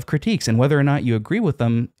critiques, and whether or not you agree with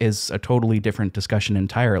them is a totally different discussion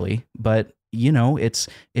entirely. But it's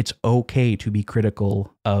okay to be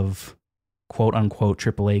critical of quote unquote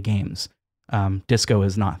AAA games. Disco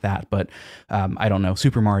is not that, but I don't know,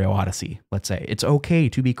 Super Mario Odyssey, let's say. It's okay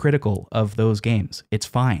to be critical of those games. It's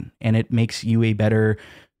fine, and it makes you a better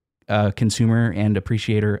consumer and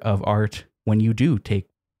appreciator of art when you do take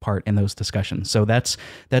part in those discussions. So that's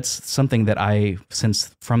something that I,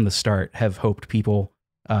 since from the start, have hoped people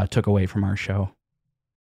took away from our show.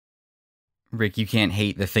 Rick, you can't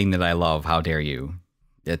hate the thing that I love. How dare you?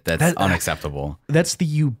 That's unacceptable. That's the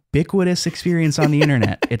ubiquitous experience on the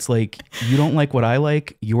internet. It's like, you don't like what I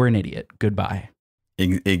like, you're an idiot. Goodbye.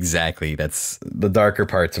 Exactly. That's the darker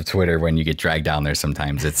parts of Twitter when you get dragged down there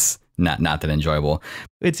sometimes. It's not that enjoyable.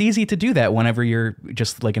 It's easy to do that whenever you're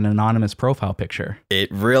just like an anonymous profile picture.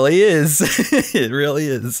 It really is. It really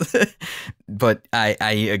is. But I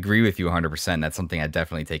agree with you 100%. That's something I've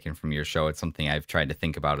definitely taken from your show. It's something I've tried to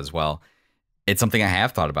think about as well. It's something I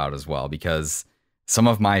have thought about as well, because some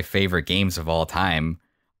of my favorite games of all time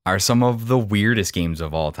are some of the weirdest games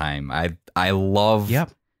of all time. I love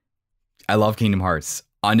Kingdom Hearts.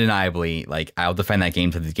 Undeniably, like, I'll defend that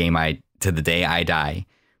game to the day I die,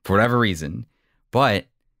 for whatever reason. But,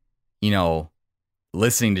 you know,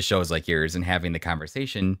 listening to shows like yours and having the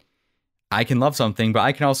conversation, I can love something, but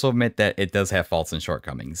I can also admit that it does have faults and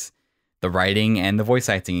shortcomings. The writing and the voice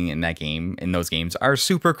acting in those games are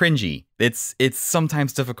super cringy. It's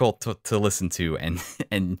sometimes difficult to listen to,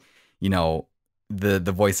 and you know, the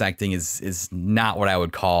voice acting is not what I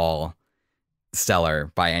would call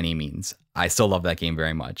stellar by any means. I still love that game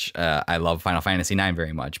very much. I love Final Fantasy IX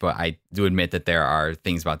very much, but I do admit that there are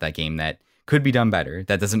things about that game that could be done better.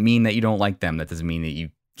 That doesn't mean that you don't like them. That doesn't mean that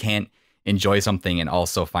you can't enjoy something and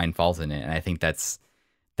also find fault in it. And I think that's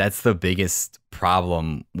the biggest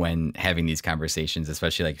problem when having these conversations,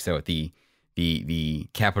 especially like so with the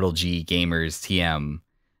capital G gamers TM,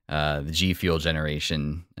 the G Fuel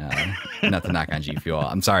generation. Not to knock on G Fuel.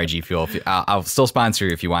 I'm sorry, G Fuel. I'll still sponsor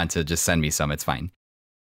you if you want to just send me some. It's fine.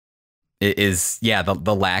 It is, yeah,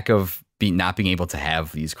 the lack of not being able to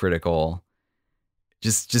have these critical,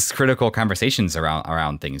 just critical conversations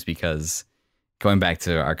around things. Because going back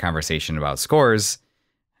to our conversation about scores,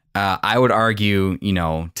 I would argue, you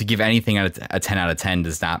know, to give anything a 10 out of 10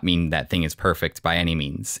 does not mean that thing is perfect by any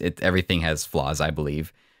means. Everything has flaws, I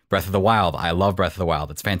believe. Breath of the Wild, I love Breath of the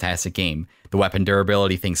Wild. It's a fantastic game. The weapon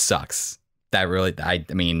durability thing sucks. That really, I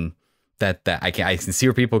mean, that I can see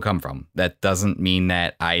where people come from. That doesn't mean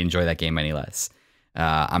that I enjoy that game any less.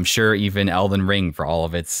 I'm sure even Elden Ring, for all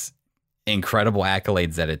of its incredible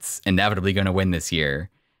accolades that it's inevitably going to win this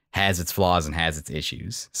year, has its flaws and has its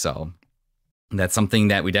issues. So that's something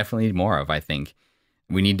that we definitely need more of, I think.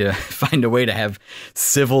 We need to find a way to have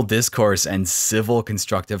civil discourse and civil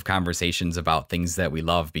constructive conversations about things that we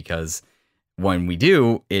love, because when we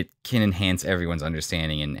do, it can enhance everyone's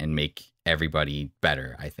understanding and make everybody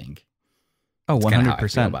better, I think. Oh,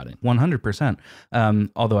 100%. About it. 100%.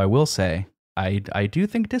 Although I will say, I do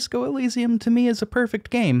think Disco Elysium to me is a perfect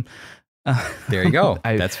game. There you go.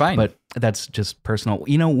 That's fine. But that's just personal.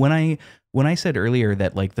 You know, when I said earlier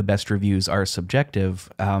that like the best reviews are subjective,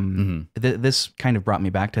 this kind of brought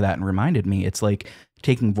me back to that and reminded me. It's like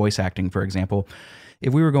taking voice acting, for example.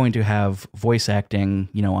 If we were going to have voice acting,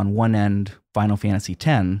 you know, on one end, Final Fantasy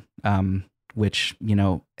X, which, you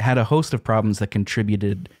know, had a host of problems that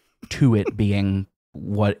contributed to it being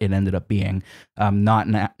what it ended up being. Not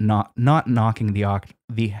knocking not knocking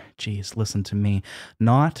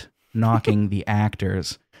the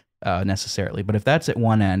actors necessarily, but if that's at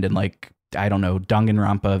one end and like, I don't know,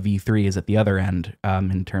 Danganronpa V3 is at the other end,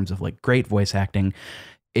 in terms of like great voice acting,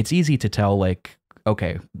 it's easy to tell like,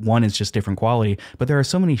 okay, one is just different quality, but there are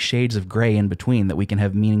so many shades of gray in between that we can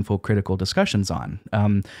have meaningful critical discussions on.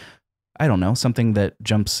 I don't know, something that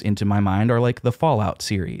jumps into my mind are like the Fallout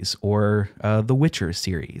series or the Witcher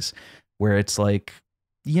series, where it's like,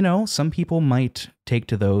 you know, some people might take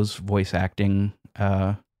to those voice acting,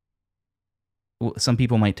 some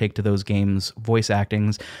people might take to those games voice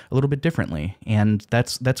actings a little bit differently, and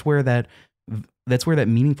that's where that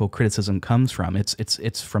meaningful criticism comes from.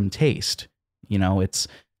 It's from taste, you know. It's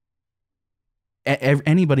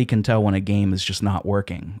anybody can tell when a game is just not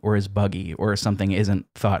working or is buggy or something isn't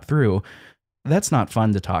thought through. That's not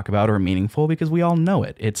fun to talk about or meaningful because we all know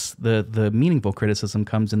it. It's the meaningful criticism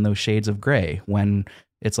comes in those shades of gray when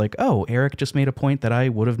it's like, oh, Eric just made a point that I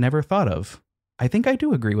would have never thought of. I think I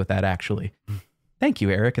do agree with that, actually. Thank you,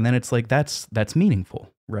 Eric. And then it's like, that's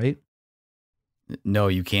meaningful, right? No,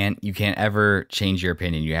 you can't ever change your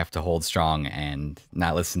opinion. You have to hold strong and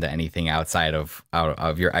not listen to anything outside of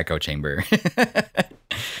your echo chamber.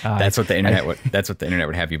 That's what the internet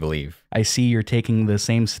would have you believe. I see you're taking the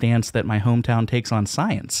same stance that my hometown takes on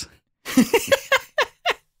science.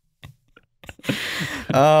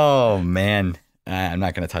 Oh man, I'm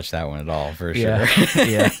not going to touch that one at all for sure.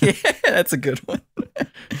 Yeah, yeah, that's a good one.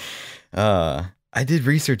 I did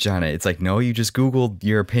research on it. It's like, no, you just Googled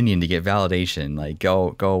your opinion to get validation. Like,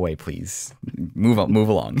 go away, please. Move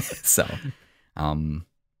along. So,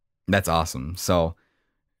 that's awesome. So,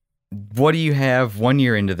 what do you have 1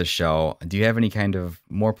 year into the show? Do you have any kind of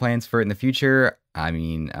more plans for it in the future? I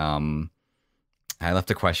mean, I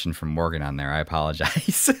left a question from Morgan on there. I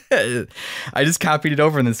apologize. I just copied it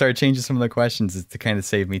over and then started changing some of the questions to kind of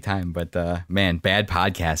save me time. But man, bad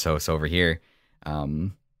podcast host over here.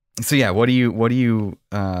 So yeah, what do you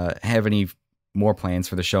have any more plans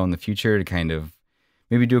for the show in the future to kind of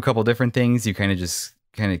maybe do a couple different things? You kind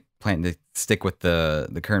of plan to stick with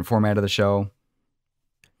the current format of the show?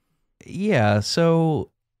 Yeah, so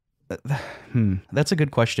that's a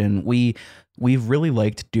good question. We've really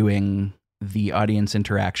liked doing the audience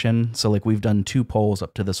interaction. So like we've done 2 polls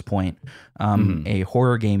up to this point. A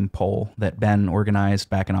horror game poll that Ben organized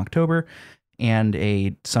back in October, and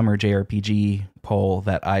a summer JRPG poll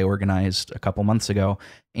that I organized a couple months ago,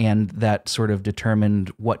 and that sort of determined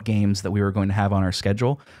what games that we were going to have on our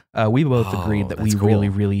schedule. We both agreed that we really,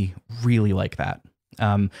 really, really like that.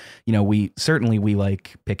 We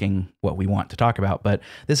like picking what we want to talk about, but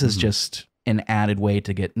this is just an added way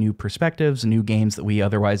to get new perspectives, new games that we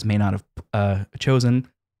otherwise may not have chosen.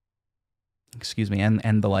 Excuse me,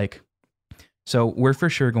 and the like. So we're for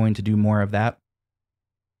sure going to do more of that.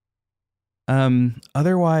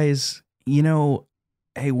 Otherwise,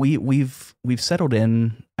 hey, we've settled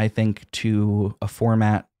in, I think, to a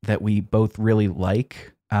format that we both really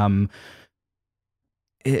like. The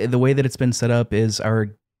way that it's been set up is our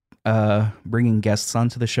bringing guests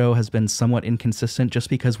onto the show has been somewhat inconsistent, just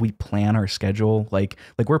because we plan our schedule like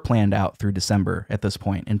we're planned out through December at this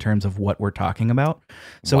point in terms of what we're talking about.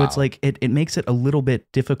 So it's like it makes it a little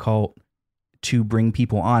bit difficult to bring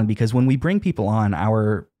people on, because when we bring people on,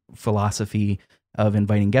 our philosophy of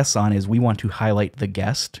inviting guests on is we want to highlight the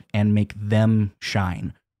guest and make them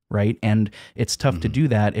shine, right? And it's tough to do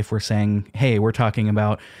that if we're saying, hey, we're talking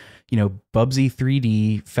about Bubsy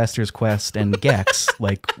 3D, Fester's Quest, and Gex.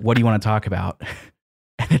 Like, what do you want to talk about?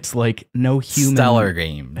 And it's like no human Stellar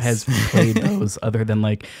games has played those other than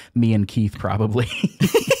like me and Keith probably.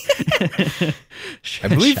 I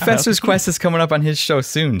believe Fester's Quest is coming up on his show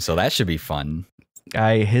soon, so that should be fun.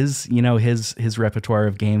 His repertoire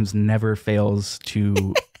of games never fails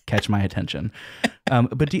to catch my attention.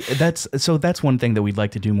 But that's one thing that we'd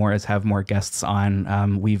like to do more, is have more guests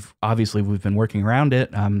on. We've been working around it.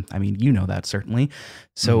 I mean, that certainly.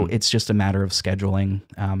 So it's just a matter of scheduling.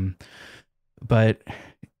 But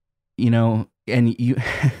and you,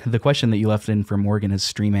 the question that you left in for Morgan is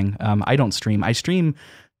streaming. I don't stream. I stream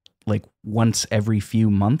like once every few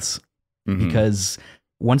months, because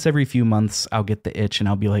once every few months I'll get the itch and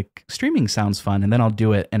I'll be like, streaming sounds fun, and then I'll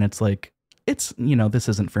do it, and it's like, this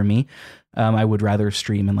isn't for me. I would rather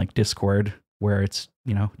stream in like Discord, where it's,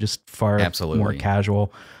 just far more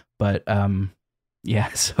casual. But yeah,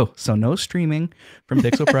 so no streaming from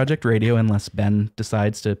Pixel Project Radio unless Ben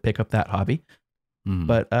decides to pick up that hobby.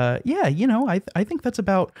 But yeah, I think that's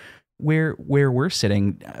about where we're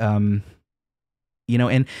sitting. And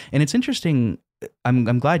it's interesting.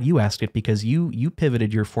 I'm glad you asked it, because you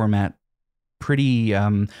pivoted your format pretty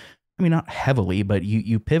not heavily, but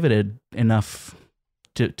you pivoted enough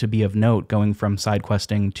to be of note, going from side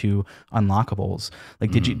questing to unlockables.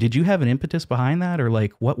 Like, did you have an impetus behind that, or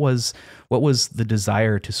like what was the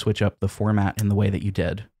desire to switch up the format in the way that you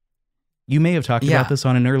did? You may have talked about this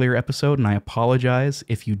on an earlier episode, and I apologize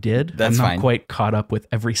if you did. That's I'm not fine. Quite caught up with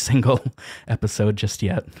every single episode just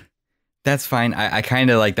yet. That's fine. I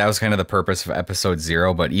kind of like, that was kind of the purpose of episode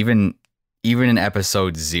 0, but even in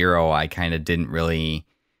episode 0, I kind of didn't really,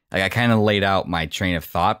 like, I kind of laid out my train of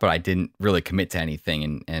thought, but I didn't really commit to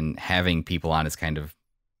anything, and having people on has kind of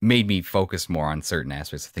made me focus more on certain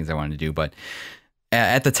aspects of things I wanted to do. But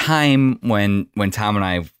at the time when Tom and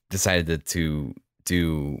I decided to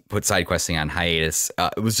put side questing on hiatus,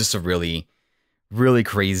 it was just a really, really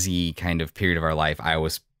crazy kind of period of our life.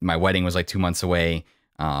 My wedding was like 2 months away.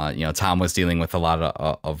 Tom was dealing with a lot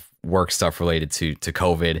of work stuff related to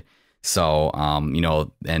COVID. So,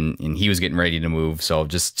 and he was getting ready to move. So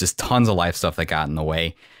just tons of life stuff that got in the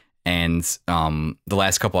way. And the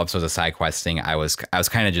last couple episodes of side questing, I was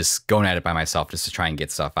kind of just going at it by myself just to try and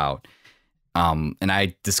get stuff out. And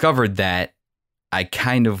I discovered that I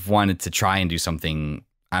kind of wanted to try and do something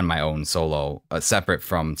on my own solo, separate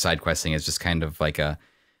from side questing, as just kind of like a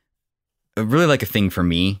thing for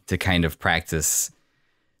me to kind of practice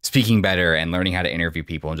speaking better and learning how to interview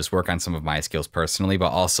people and just work on some of my skills personally, but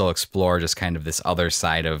also explore just kind of this other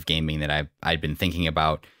side of gaming that I'd been thinking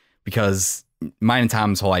about, because mine and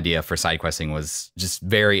Tom's whole idea for side questing was just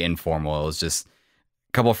very informal. It was just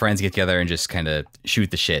a couple of friends get together and just kind of shoot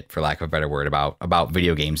the shit, for lack of a better word, about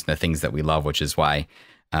video games and the things that we love, which is why,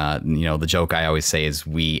 the joke I always say is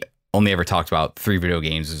we only ever talked about 3 video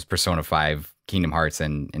games: it was Persona 5, Kingdom Hearts,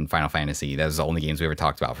 and Final Fantasy. That was the only games we ever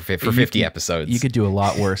talked about for 50 episodes. You could do a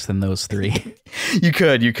lot worse than those 3. You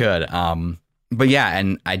could. but yeah,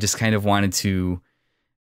 and I just kind of wanted to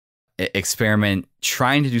experiment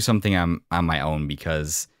trying to do something on my own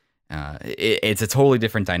because it's a totally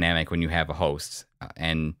different dynamic when you have a host.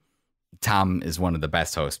 And Tom is one of the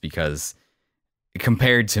best hosts because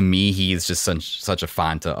compared to me, he is just such a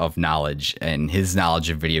font of knowledge, and his knowledge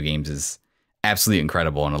of video games is absolutely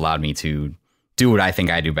incredible and allowed me to do what I think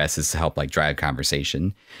I do best, is to help like drive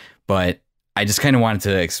conversation. But I just kind of wanted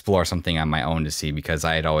to explore something on my own to see, because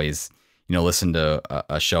I had always, listened to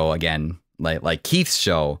a show again, like Keith's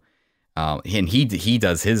show. And he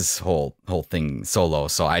does his whole thing solo.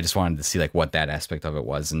 So I just wanted to see like what that aspect of it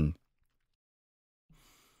was. And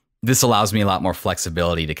this allows me a lot more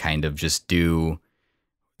flexibility to kind of just do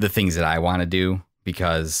the things that I want to do,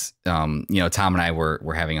 because, Tom and I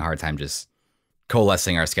were having a hard time just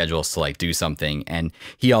coalescing our schedules to like do something. And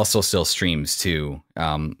he also still streams too,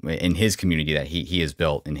 in his community that he has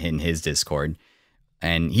built in his Discord.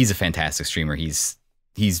 And he's a fantastic streamer. He's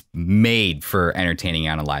made for entertaining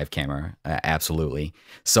on a live camera. Absolutely.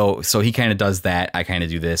 So he kind of does that. I kind of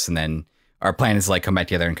do this. And then our plan is to like come back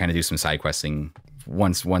together and kind of do some side questing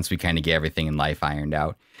once we kind of get everything in life ironed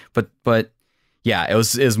out. But yeah, it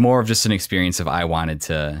was more of just an experience of I wanted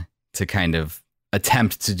to kind of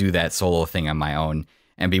attempt to do that solo thing on my own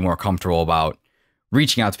and be more comfortable about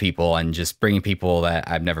reaching out to people and just bringing people that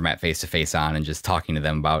I've never met face to face on and just talking to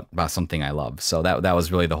them about something I love. So that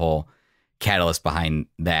was really the whole catalyst behind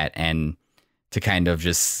that, and to kind of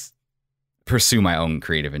just pursue my own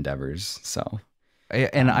creative endeavors. So,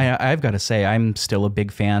 and I've got to say, I'm still a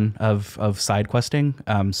big fan of side questing.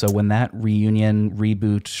 So when that reunion,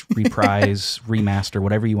 reboot, reprise, remaster,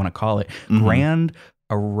 whatever you want to call it,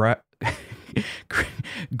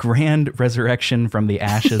 grand resurrection from the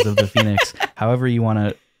ashes of the Phoenix, however you want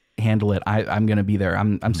to handle it, I'm going to be there.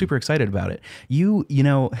 I'm super excited about it. You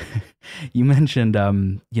mentioned,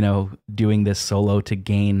 doing this solo to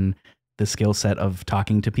gain the skill set of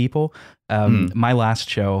talking to people. My last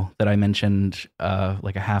show that I mentioned,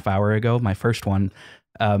 like a half hour ago, my first one,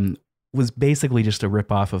 was basically just a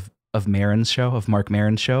ripoff of Mark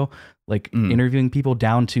Maron's show, like interviewing people,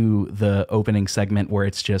 down to the opening segment where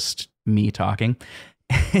it's just me talking.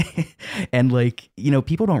 And like,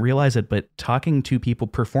 people don't realize it, but talking to people,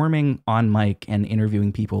 performing on mic and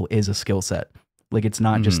interviewing people is a skill set. Like, it's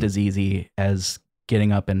not just as easy as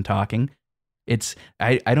getting up and talking. It's,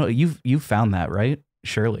 I don't, you've found that, right?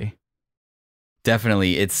 Surely.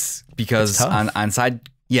 Definitely. It's because on side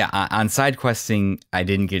questing, I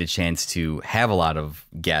didn't get a chance to have a lot of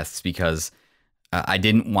guests because I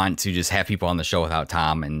didn't want to just have people on the show without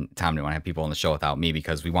Tom, and Tom didn't want to have people on the show without me,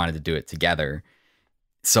 because we wanted to do it together.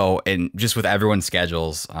 So, and just with everyone's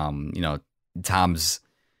schedules, Tom's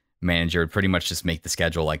manager would pretty much just make the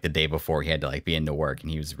schedule like the day before he had to like be into work,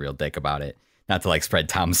 and he was a real dick about it. Not to like spread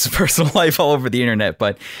Tom's personal life all over the internet,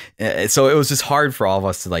 but so it was just hard for all of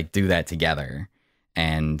us to like do that together.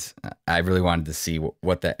 And I really wanted to see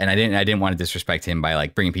what that, and I didn't want to disrespect him by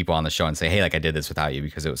like bringing people on the show and say, hey, like I did this without you,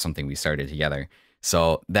 because it was something we started together.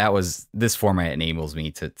 So this format enables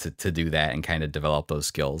me to do that and kind of develop those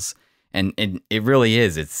skills. And it really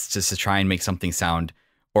is. It's just to try and make something sound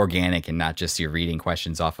organic and not just you're reading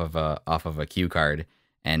questions off of a cue card.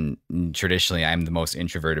 And traditionally, I'm the most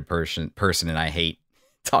introverted person, and I hate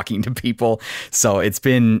talking to people. So it's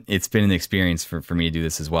been an experience for me to do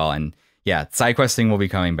this as well. And yeah, side questing will be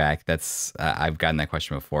coming back. That's I've gotten that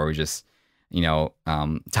question before. We just,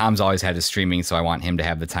 Tom's always had his streaming, so I want him to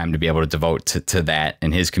have the time to be able to devote to that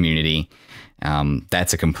and his community.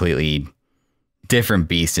 That's a completely different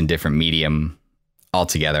beast and different medium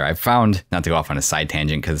altogether. I've found, not to go off on a side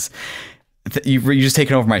tangent, because you're just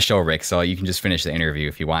taking over my show, Rick, so you can just finish the interview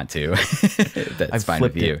if you want to. That's fine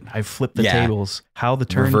with you. I've flipped the tables. How the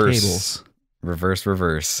turntables. Reverse.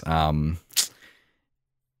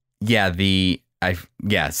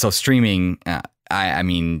 So streaming, I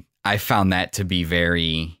mean, I found that to be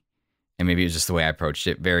very, and maybe it was just the way I approached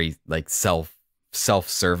it, very like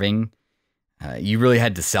self-serving. You really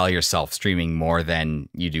had to sell yourself streaming more than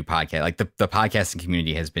you do podcast. Like the podcasting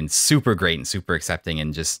community has been super great and super accepting,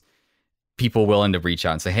 and just people willing to reach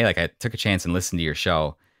out and say, hey, like I took a chance and listened to your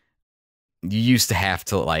show. You used to have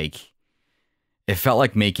to it felt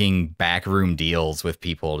like making backroom deals with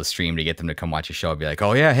people to stream to get them to come watch your show. I'd be like,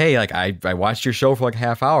 oh yeah, hey, like I watched your show for like a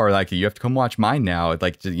half hour. Like you have to come watch mine now. It's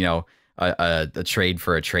like, a trade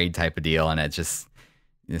for a trade type of deal. And it just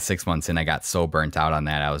 6 months in, I got so burnt out on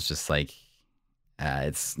that. I was just like,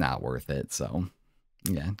 it's not worth it. So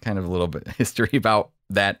yeah, kind of a little bit of history about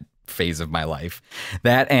that phase of my life.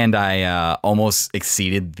 That, and I almost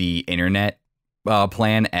exceeded the internet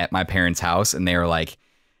plan at my parents' house, and they were like,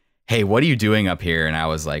 hey, what are you doing up here? And I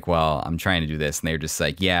was like, well, I'm trying to do this. And they were just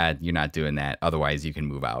like, yeah, you're not doing that. Otherwise, you can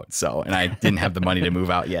move out. So, and I didn't have the money to move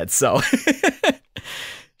out yet. So,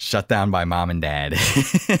 shut down by mom and dad.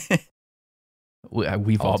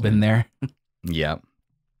 We've all been there. Yep.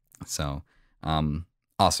 So,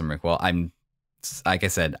 awesome, Rick. Well, like I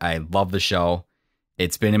said, I love the show.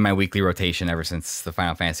 It's been in my weekly rotation ever since the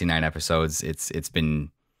Final Fantasy IX episodes. It's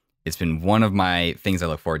been one of my things I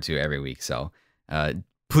look forward to every week. So,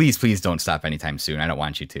 please don't stop anytime soon. I don't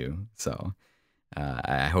want you to. So,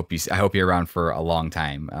 I hope you're around for a long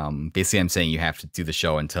time. Basically, I'm saying you have to do the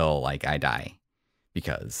show until like I die,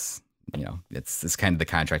 because it's kind of the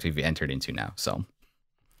contract we've entered into now. So,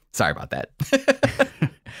 sorry about that.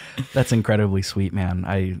 That's incredibly sweet, man.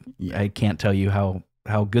 I can't tell you how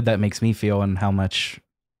good that makes me feel, and how much,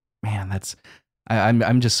 man,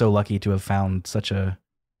 I'm just so lucky to have found such a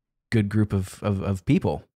good group of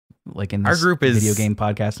people, like in this video game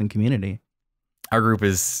podcasting community. Our group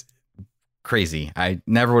is crazy. I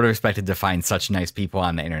never would have expected to find such nice people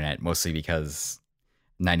on the internet, mostly because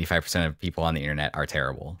 95% of people on the internet are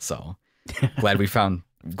terrible. So glad we found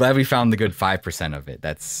the good 5% of it.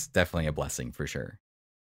 That's definitely a blessing for sure.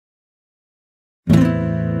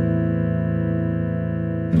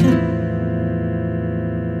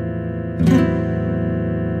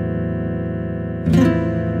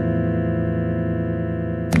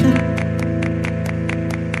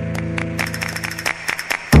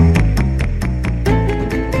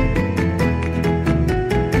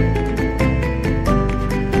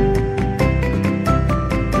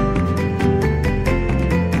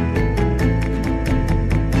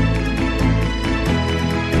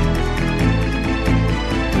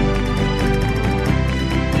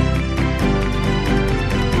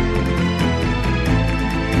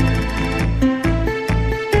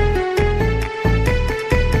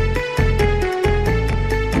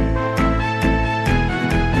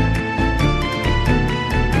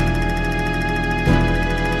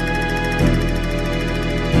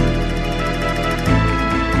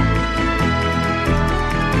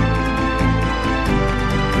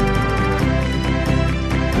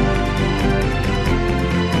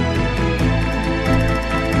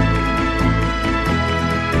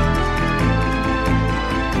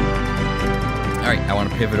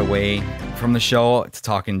 Pivot away from the show to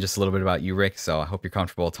talking just a little bit about you, Rick. So I hope you're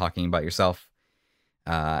comfortable talking about yourself.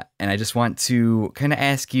 And I just want to kind of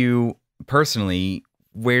ask you personally,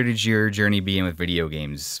 where did your journey begin with video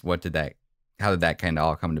games? How did that kind of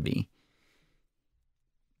all come to be?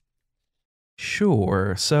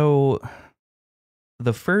 Sure. So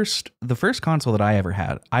the first console that I ever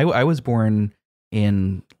had, I was born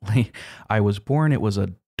it was a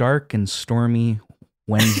dark and stormy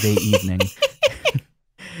Wednesday evening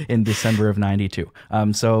in December of 92.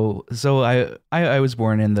 So I was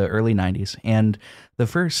born in the early 90s, and the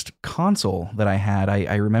first console that I had,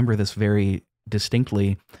 I remember this very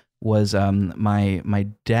distinctly, was my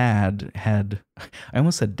dad had, I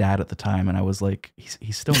almost said dad at the time, and I was like,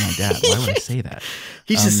 he's still my dad. Why would I say that?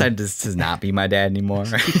 He's decided to not be my dad anymore.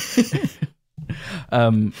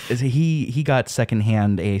 He got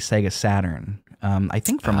secondhand a Sega Saturn, I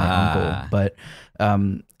think from my uncle, but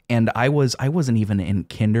and I wasn't even in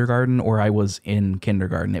kindergarten, or I was in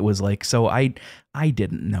kindergarten. It was like, so I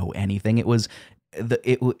didn't know anything. It was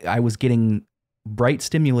I was getting bright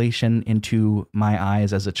stimulation into my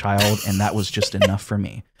eyes as a child, and that was just enough for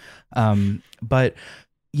me. But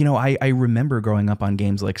I remember growing up on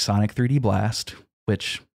games like Sonic 3D Blast,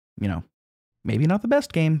 which maybe not the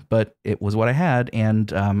best game, but it was what I had,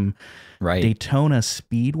 and right. Daytona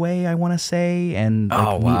Speedway, I want to say, and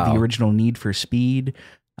the original Need for Speed.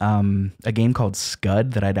 A game called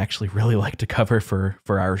Scud that I'd actually really like to cover for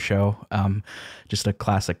our show. Just a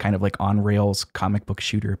classic kind of like on rails comic book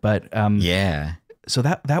shooter. But yeah. So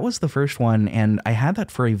that was the first one, and I had that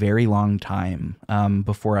for a very long time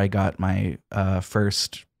before I got my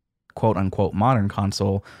first quote unquote modern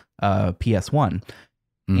console, PS1.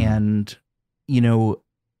 And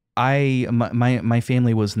my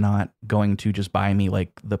family was not going to just buy me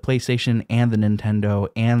like the PlayStation and the Nintendo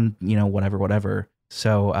and whatever.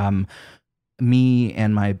 So me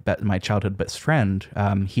and my childhood best friend,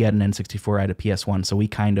 he had an N64, I had a PS1, so we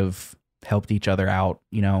kind of helped each other out.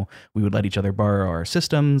 We would let each other borrow our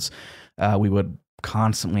systems. We would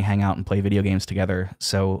constantly hang out and play video games together.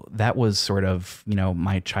 So that was sort of,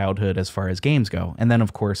 my childhood as far as games go. And then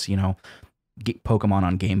of course, Pokemon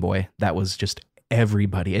on Game Boy, that was just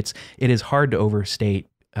everybody. It is hard to overstate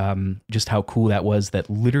just how cool that was, that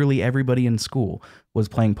literally everybody in school was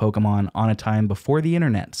playing Pokemon on a time before the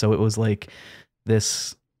internet. So it was like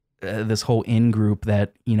this this whole in group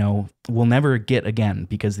that, you know, we'll never get again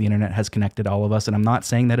because the internet has connected all of us. And I'm not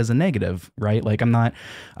saying that as a negative, right? Like I'm not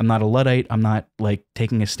a Luddite. I'm not like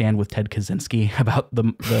taking a stand with Ted Kaczynski about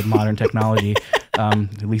the modern technology,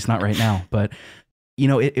 at least not right now. But, you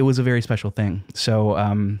know, it was a very special thing.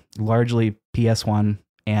 So largely PS1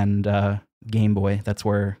 and Game Boy. That's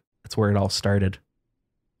where it all started.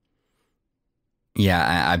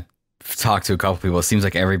 Yeah, I've talked to a couple people. It seems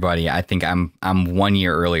like everybody. I think I'm 1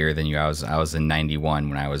 year earlier than you. I was in 91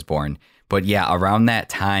 when I was born. But yeah, around that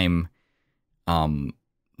time,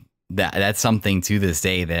 that's something to this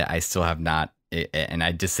day that I still have not. And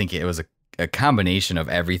I just think it was a combination of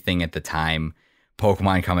everything at the time,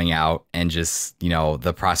 Pokemon coming out, and just, you know,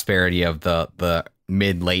 the prosperity of the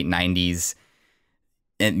mid late 90s.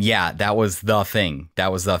 And yeah, that was the thing.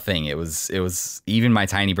 It was even my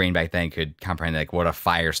tiny brain back then could comprehend like what a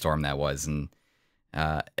firestorm that was. And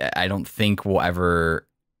I don't think we'll ever,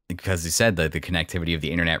 because you said that the connectivity of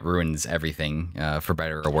the internet ruins everything, for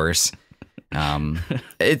better or worse.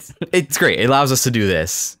 It's great. It allows us to do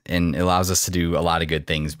this, and it allows us to do a lot of good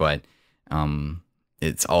things, but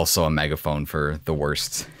it's also a megaphone for the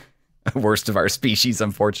worst of our species,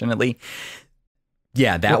 unfortunately.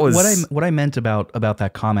 Yeah, that was what I meant about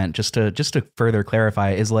that comment. Just to further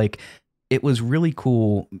clarify, is like it was really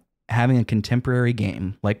cool having a contemporary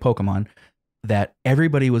game like Pokemon that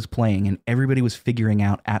everybody was playing and everybody was figuring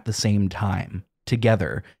out at the same time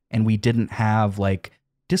together, and we didn't have like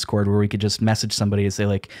Discord where we could just message somebody and say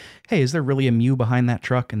like, "Hey, is there really a Mew behind that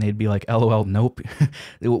truck?" And they'd be like, "LOL, nope."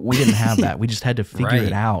 We didn't have that. We just had to figure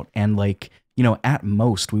it out, and like, you know, at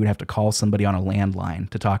most we would have to call somebody on a landline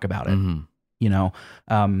to talk about it. Mm-hmm. You know,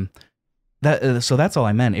 so that's all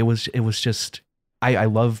I meant. It was just, I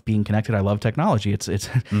love being connected. I love technology. It's it's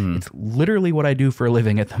literally what I do for a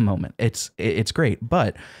living at the moment. It's great,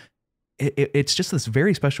 but it's just this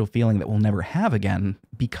very special feeling that we'll never have again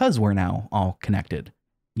because we're now all connected.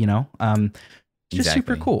 You know, just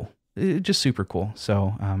super cool. Just super cool.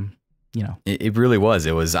 So, you know, it really was.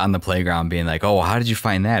 It was on the playground being like, "Oh, how did you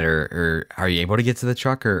find that?" Or are you able to get to the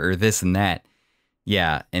truck or this and that?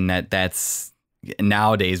 Yeah, and that's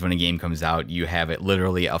nowadays when a game comes out, you have it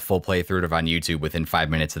literally a full playthrough of on YouTube within 5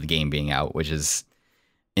 minutes of the game being out, which is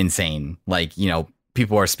insane. Like, you know,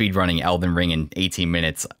 people are speedrunning Elden Ring in 18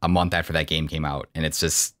 minutes a month after that game came out, and it's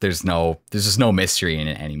just there's just no mystery in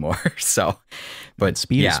it anymore. So, but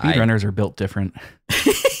speedrunners are built different.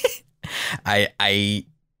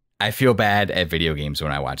 I feel bad at video games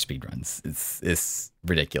when I watch speedruns. It's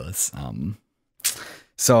ridiculous.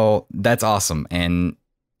 So that's awesome. And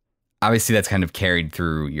obviously that's kind of carried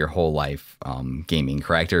through your whole life, gaming,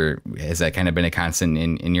 correct? Or has that kind of been a constant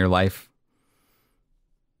in your life?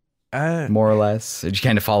 More or less? Did you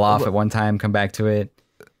kind of fall off at one time, come back to it?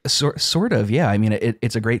 Sort of, yeah. I mean,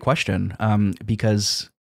 it's a great question,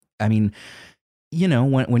 because, I mean, you know,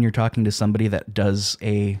 when you're talking to somebody that does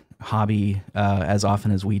a hobby as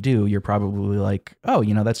often as we do, you're probably like, oh,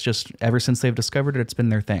 you know, that's just ever since they've discovered it, it's been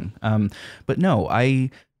their thing. But no,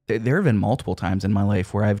 there have been multiple times in my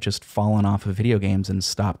life where I've just fallen off of video games and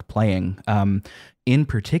stopped playing. In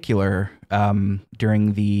particular,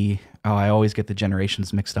 during the, I always get the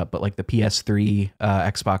generations mixed up, but like the PS3,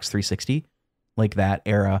 Xbox 360, like that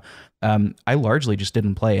era, I largely just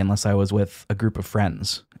didn't play unless I was with a group of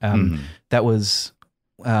friends. That was,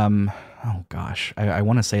 oh gosh, I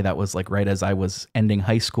want to say that was like right as I was ending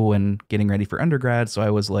high school and getting ready for undergrad. So I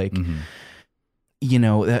was like, you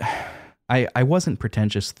know, I wasn't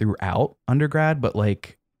pretentious throughout undergrad, but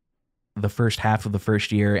like the first half of the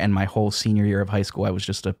first year and my whole senior year of high school, I was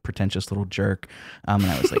just a pretentious little jerk. And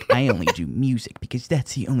I was like, I only do music because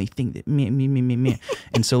that's the only thing that me.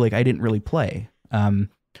 And so like, I didn't really play. And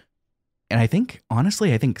I think, honestly,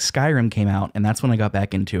 Skyrim came out and that's when I got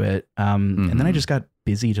back into it. And then I just got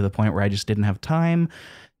busy to the point where I just didn't have time.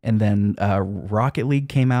 And then Rocket League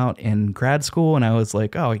came out in grad school and I was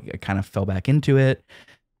like, oh, I kind of fell back into it.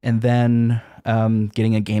 And then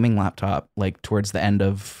getting a gaming laptop like towards the end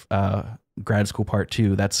of grad school part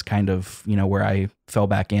 2, that's kind of, you know, where I fell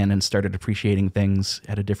back in and started appreciating things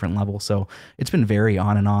at a different level. So it's been very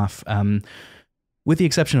on and off, with the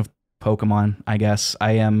exception of Pokemon, I guess.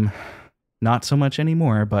 I am not so much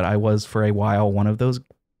anymore, but I was for a while one of those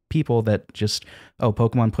people that just, oh,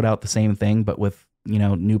 Pokemon put out the same thing, but with, you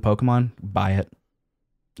know, new Pokemon, buy it,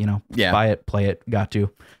 you know, buy it, play it, got to.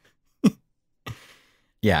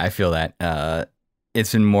 Yeah, I feel that.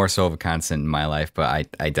 It's been more so of a constant in my life, but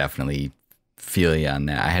I definitely feel you on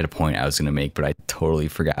that. I had a point I was going to make, but I totally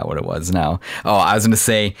forgot what it was now. Oh, I was going to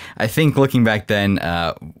say, I think looking back then,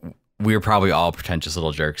 we were probably all pretentious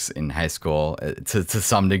little jerks in high school to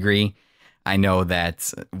some degree. I know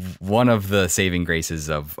that one of the saving graces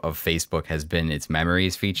of Facebook has been its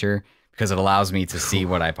memories feature because it allows me to see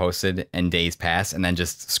what I posted in days past and then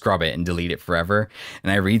just scrub it and delete it forever.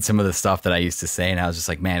 And I read some of the stuff that I used to say and I was just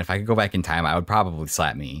like, man, if I could go back in time, I would probably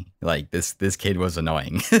slap me. Like this kid was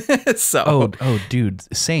annoying. So dude,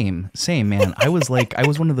 same, man. I was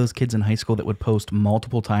one of those kids in high school that would post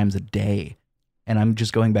multiple times a day. And I'm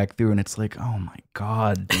just going back through and it's like, oh my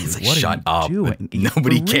God, dude, it's like, what shut are you up. doing?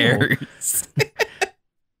 Nobody cares.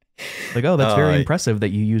 Like, oh, that's very impressive that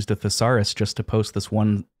you used a thesaurus just to post this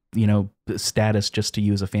one, status just to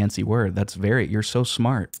use a fancy word. You're so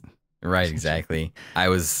smart. Right, exactly. I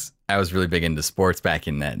was really big into sports back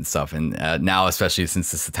in that and stuff. And now, especially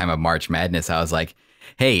since it's the time of March Madness, I was like,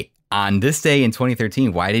 hey, on this day in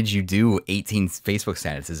 2013, why did you do 18 Facebook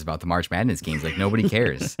statuses about the March Madness games? Like, nobody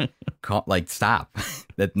cares. Stop.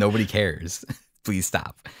 That nobody cares. Please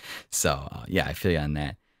stop. So, yeah, I feel you on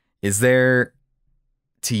that. Is there,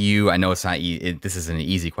 to you, I know it's not, this isn't an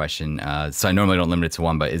easy question, so I normally don't limit it to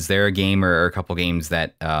one, but is there a game or a couple games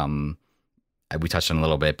that we touched on a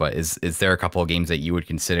little bit, but is there a couple of games that you would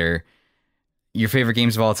consider your favorite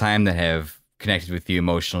games of all time that have connected with you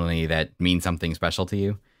emotionally that mean something special to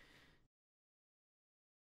you?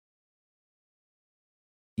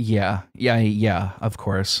 Yeah, of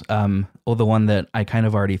course. Well, the one that I kind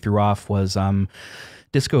of already threw off was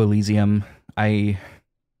Disco Elysium.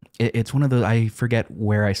 It's one of those, I forget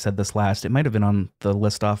where I said this last. It might have been on the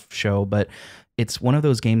list off show, but it's one of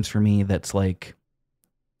those games for me that's like,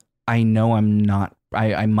 I know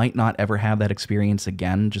I might not ever have that experience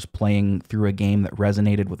again, just playing through a game that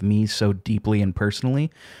resonated with me so deeply and personally,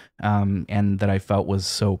 and that I felt was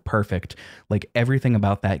so perfect. Like everything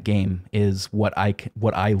about that game is what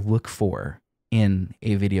I look for in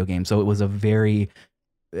a video game. So it was a very,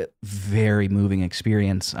 very moving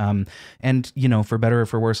experience. And for better or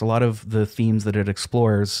for worse, a lot of the themes that it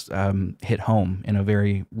explores hit home in a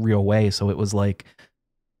very real way. So it was like,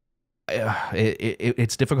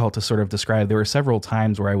 it's difficult to sort of describe. There were several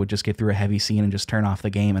times where I would just get through a heavy scene and just turn off the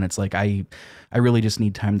game, and it's like I really just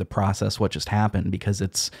need time to process what just happened, because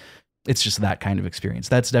it's just that kind of experience.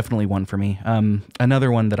 That's definitely one for me.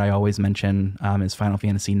 Another one that I always mention is Final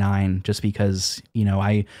Fantasy IX, just because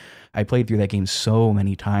I played through that game so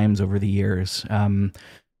many times over the years.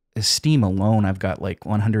 Steam alone, I've got like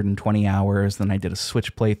 120 hours. Then I did a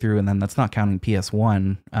Switch playthrough, and then that's not counting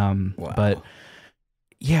PS1. Wow. But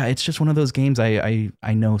yeah, it's just one of those games I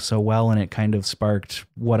know so well, and it kind of sparked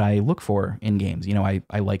what I look for in games.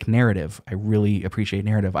 I like narrative. I really appreciate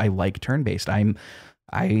narrative. I like turn-based. I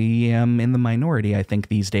am in the minority, I think,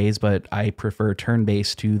 these days, but I prefer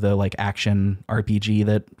turn-based to the like action RPG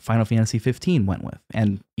that Final Fantasy 15 went with,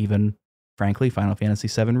 and even frankly Final Fantasy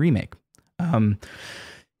 7 Remake. And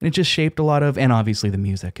it just shaped a lot of, and obviously the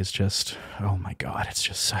music is just, oh my God, it's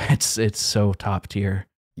just it's so top tier.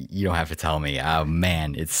 You don't have to tell me. Oh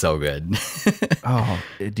man, it's so good. Oh,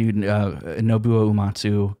 dude, Nobuo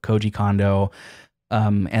Uematsu, Koji Kondo,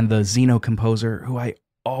 and the Xeno composer, who I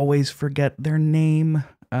always forget their name,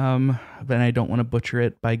 but I don't want to butcher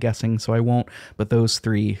it by guessing, so I won't. But those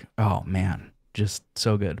three, oh man, just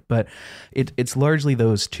so good. But it's largely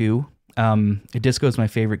those two. Disco is my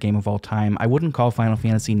favorite game of all time. I wouldn't call Final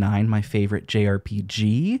Fantasy IX my favorite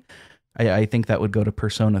JRPG. I think that would go to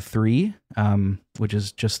Persona 3, which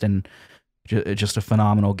is just a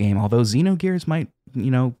phenomenal game. Although Xenogears might,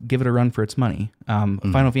 give it a run for its money.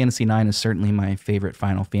 Final Fantasy IX is certainly my favorite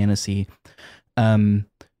Final Fantasy. Yeah,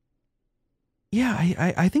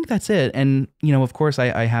 I think that's it. And, of course,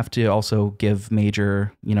 I have to also give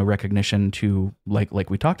major, recognition to, like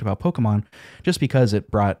we talked about, Pokemon, just because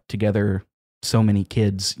it brought together so many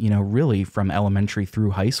kids, really from elementary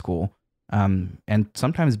through high school. And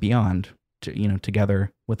sometimes beyond,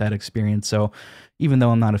 together with that experience. So even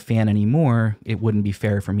though I'm not a fan anymore, it wouldn't be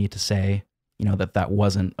fair for me to say, that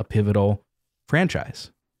wasn't a pivotal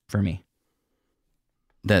franchise for me.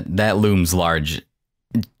 That looms large,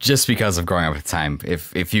 just because of growing up at the time.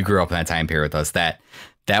 If you grew up in that time period with us, that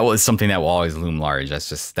was something that will always loom large.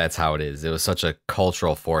 That's how it is. It was such a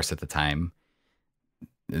cultural force at the time.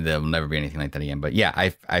 There'll never be anything like that again. But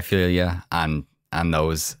yeah, I feel you on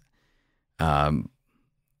those. I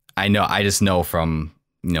just know from,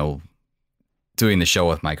 doing the show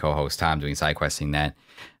with my co-host Tom, doing side questing, that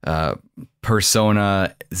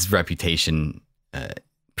Persona's reputation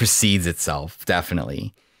precedes itself,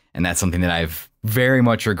 definitely. And that's something that I've very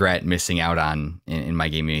much regret missing out on in my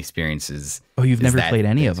gaming experiences. Oh, you've never played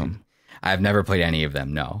any of them? I've never played any of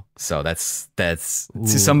them, no. So that's to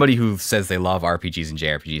somebody who says they love RPGs and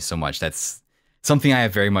JRPGs so much, that's something I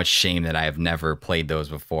have very much shame that I have never played those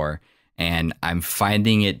before. And I'm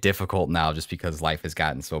finding it difficult now just because life has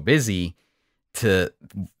gotten so busy to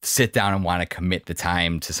sit down and want to commit the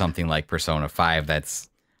time to something like Persona 5 that's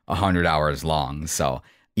 100 hours long. So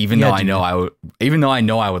even though I know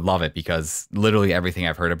I would love it, because literally everything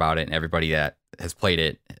I've heard about it and everybody that has played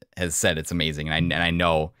it has said it's amazing, and I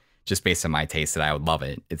know just based on my taste that I would love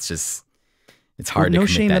it. It's just, it's hard to commit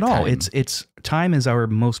that time. No shame at all. It's time is our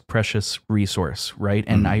most precious resource, right?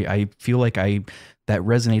 And I feel like that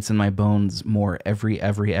resonates in my bones more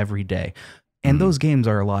every day. And those games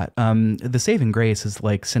are a lot. The saving grace is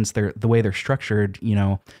like, since they're the way they're structured, you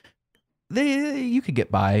know, you could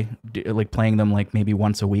get by like playing them like maybe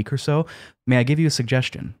once a week or so. May I give you a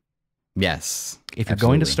suggestion? Yes. If you're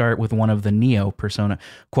going to start with one of the Neo Persona,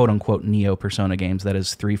 quote unquote Neo Persona games, that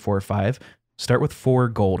is 3, 4, 5, start with 4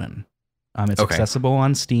 Golden. It's accessible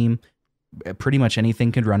on Steam. Pretty much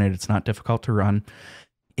anything can run it. It's not difficult to run.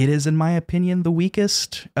 It is, in my opinion, the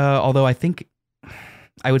weakest. Although I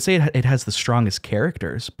would say it has the strongest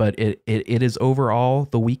characters, but it is overall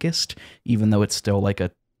the weakest, even though it's still like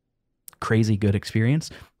a crazy good experience.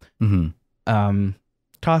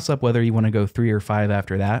 Toss up whether you want to go 3 or 5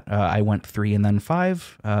 after that. I went 3 and then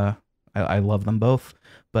 5. I love them both,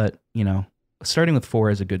 but you know, starting with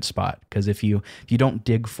 4 is a good spot, because if you don't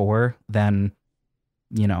dig 4, then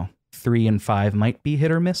you know 3 and 5 might be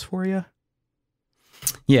hit or miss for you.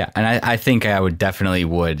 Yeah, and I think I would definitely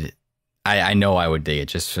would. I know I would dig it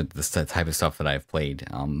just for the type of stuff that I've played.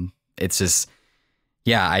 It's just,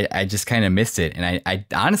 yeah, I just kind of missed it. And I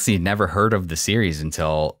honestly never heard of the series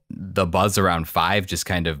until the buzz around 5 just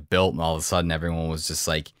kind of built. And all of a sudden everyone was just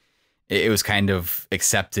like, it was kind of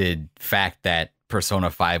accepted fact that Persona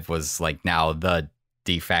 5 was like now the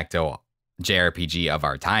de facto JRPG of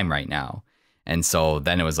our time right now. And so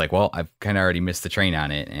then it was like, well, I've kind of already missed the train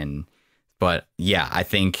on it. But yeah, I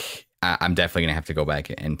think I'm definitely gonna have to go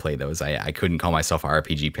back and play those. I couldn't call myself an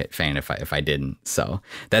RPG fan if I didn't. So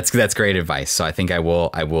that's great advice. So I think I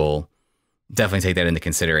will definitely take that into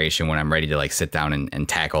consideration when I'm ready to like sit down and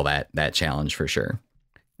tackle that challenge for sure.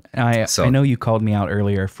 I know you called me out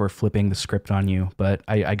earlier for flipping the script on you, but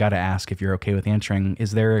I got to ask if you're okay with answering.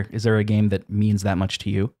 Is there a game that means that much to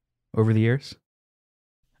you over the years?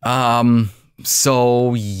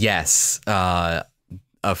 So yes, a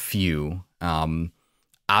few.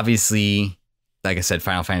 Obviously, like I said,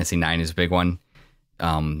 Final Fantasy IX is a big one.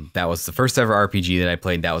 That was the first ever RPG that I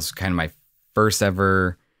played. That was kind of my first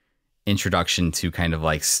ever introduction to kind of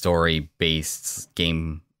like story-based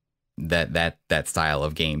game, that style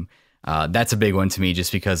of game. That's a big one to me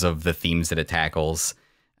just because of the themes that it tackles.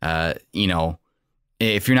 You know,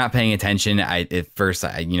 if you're not paying attention, at first,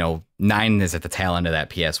 you know, 9 is at the tail end of that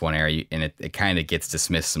PS1 era, and it kind of gets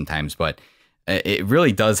dismissed sometimes, but it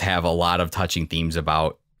really does have a lot of touching themes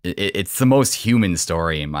about it's the most human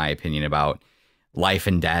story, in my opinion, about life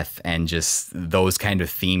and death, and just those kind of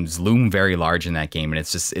themes loom very large in that game. And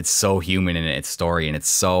it's so human in its story, and it's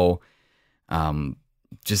so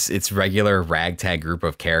just its regular ragtag group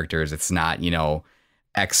of characters. It's not, you know,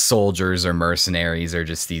 ex-soldiers or mercenaries or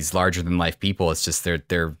just these larger than life people. It's just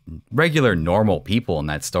they're regular normal people in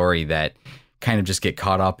that story that kind of just get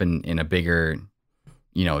caught up in a bigger,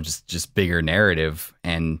 you know, just bigger narrative.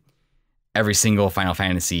 And every single Final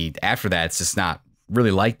Fantasy after that, it's just not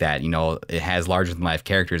really like that. You know, it has larger than life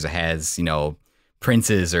characters. It has, you know,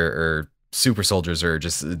 princes or super soldiers or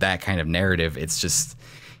just that kind of narrative.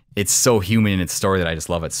 It's so human in its story that I just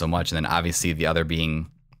love it so much. And then obviously the other being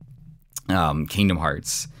Kingdom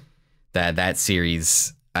Hearts. That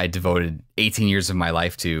series I devoted 18 years of my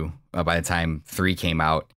life to by the time 3 came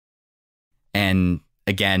out. And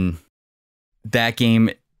again, that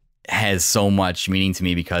game has so much meaning to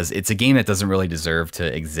me because it's a game that doesn't really deserve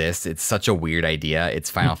to exist. It's such a weird idea. It's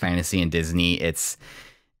Final Fantasy and Disney. It's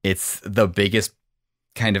the biggest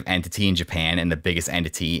kind of entity in Japan and the biggest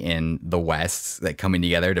entity in the West that coming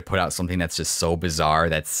together to put out something that's just so bizarre,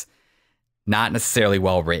 that's not necessarily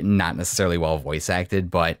well written, not necessarily well voice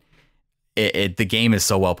acted, but the game is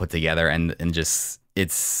so well put together, and just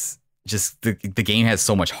it's just the game has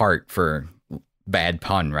so much heart. For bad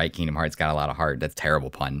pun, right? Kingdom Hearts got a lot of heart. That's terrible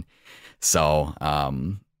pun. So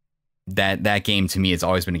that game to me has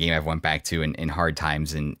always been a game I've went back to in hard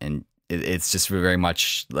times, and it's just very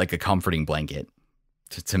much like a comforting blanket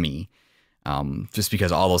to me, just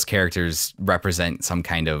because all those characters represent some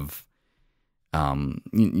kind of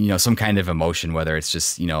you know, some kind of emotion, whether it's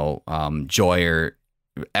just, you know, joy or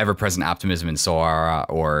ever-present optimism in Sora,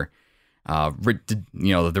 or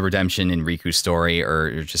you know, the redemption in Riku's story,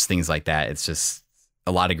 or just things like that. It's just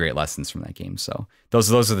a lot of great lessons from that game. So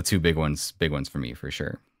those are the two big ones for me, for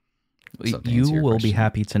sure. So to You answer your will be question.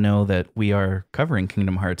 happy to know that we are covering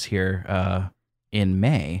Kingdom Hearts here in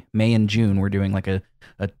May. May and June, we're doing like a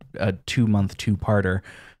 2-month two-parter.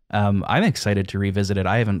 I'm excited to revisit it.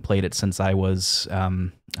 I haven't played it since I was,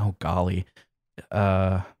 oh golly,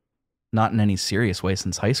 not in any serious way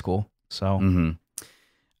since high school. So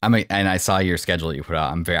and I saw your schedule that you put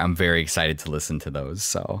out. I'm very excited to listen to those.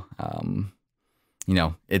 So, you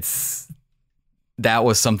know, that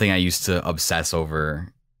was something I used to obsess over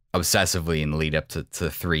obsessively in the lead up to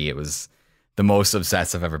 3. It was the most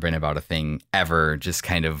obsessed I've ever been about a thing ever. Just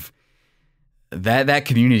kind of that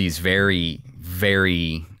community is very,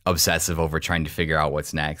 very obsessive over trying to figure out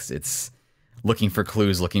what's next. It's looking for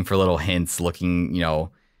clues, looking for little hints, looking, you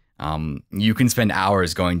know, you can spend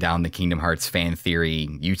hours going down the Kingdom Hearts fan theory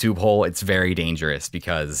YouTube hole. It's very dangerous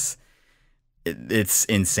because it's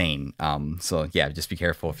insane. So yeah, just be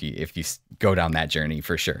careful if you go down that journey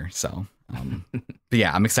for sure. So, but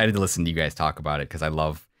yeah, I'm excited to listen to you guys talk about it because I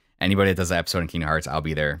love anybody that does an episode in Kingdom Hearts. I'll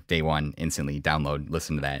be there day one, instantly download,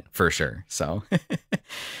 listen to that for sure. So,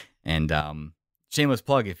 and shameless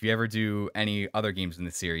plug, if you ever do any other games in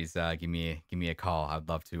the series, give me a call. I'd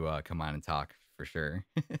love to come on and talk for sure.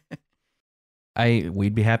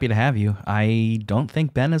 we'd be happy to have you. I don't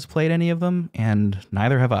think Ben has played any of them, and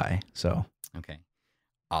neither have I. So okay,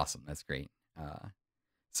 awesome, that's great.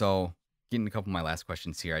 So getting a couple of my last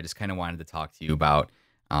questions here, I just kind of wanted to talk to you about.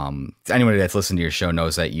 Anybody that's listened to your show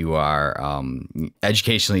knows that you are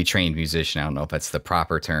educationally trained musician. I don't know if that's the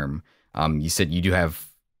proper term. You said you do have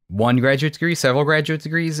one graduate degree, several graduate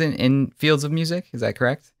degrees in fields of music. Is that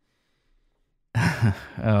correct?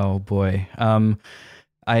 Oh boy. Am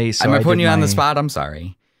I putting you on the spot? I'm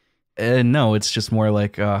sorry. No, it's just more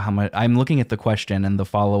like how much. I'm looking at the question, and the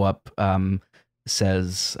follow up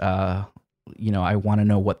says, you know, I want to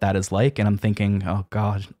know what that is like, and I'm thinking, oh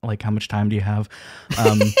God, like how much time do you have?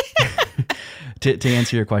 To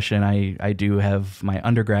answer your question, I do have my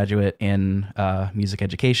undergraduate in music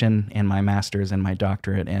education and my master's and my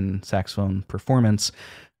doctorate in saxophone performance.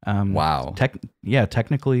 Wow.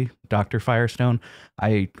 Technically, Dr. Firestone.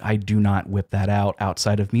 I do not whip that out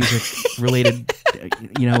outside of music related,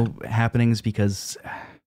 you know, happenings because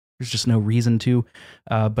there's just no reason to.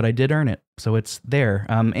 But I did earn it, so it's there.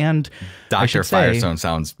 And Dr. Firestone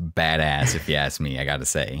sounds badass, if you ask me. I gotta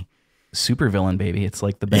say, supervillain, baby. It's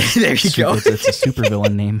like the best. There you go. It's a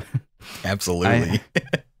supervillain name. Absolutely.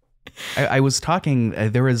 I was talking,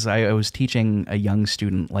 I was teaching a young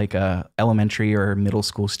student, like a elementary or middle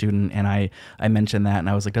school student, and I mentioned that, and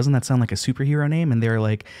I was like, doesn't that sound like a superhero name? And they were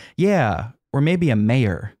like, yeah, or maybe a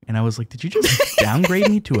mayor. And I was like, did you just downgrade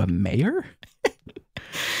me to a mayor?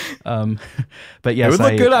 But yes, it would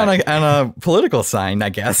look good on a political sign, I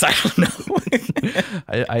guess. I don't know.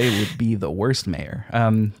 I would be the worst mayor.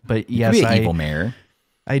 But yes, you could be an evil mayor.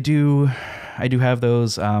 I do have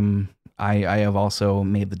those. I have also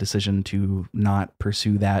made the decision to not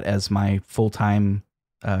pursue that as my full-time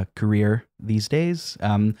career these days.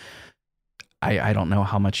 I don't know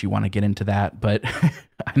how much you want to get into that, but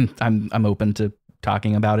I'm open to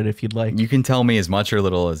talking about it if you'd like. You can tell me as much or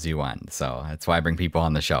little as you want. So that's why I bring people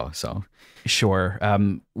on the show. So sure.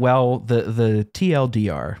 Well, the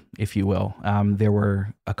TLDR, if you will, there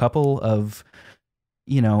were a couple of,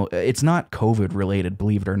 you know, it's not COVID related,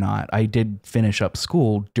 believe it or not. I did finish up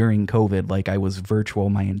school during COVID. Like I was virtual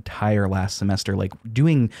my entire last semester, like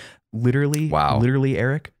doing literally,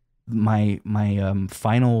 Eric, my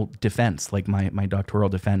final defense, like my doctoral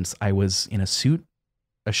defense, I was in a suit,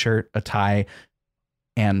 a shirt, a tie,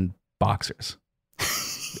 and boxers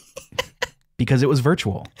because it was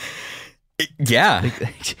virtual. Yeah.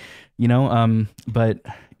 You know, but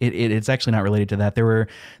it's actually not related to that. There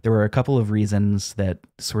were a couple of reasons that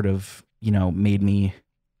sort of, you know, made me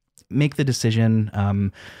make the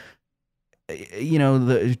decision. You know,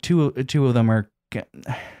 the two of them are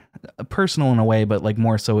personal in a way, but like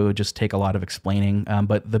more so it would just take a lot of explaining.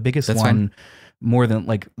 But the biggest That's one, fine. more than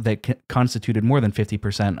like that constituted more than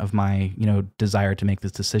 50% of my, you know, desire to make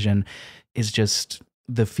this decision is just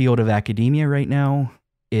the field of academia right now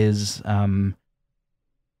is, can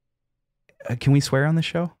we swear on the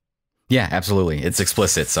show? Yeah, absolutely. It's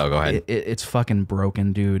explicit, so go ahead. It's fucking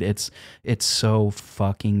broken, dude. It's so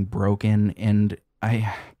fucking broken. And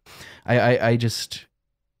I just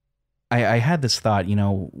had this thought, you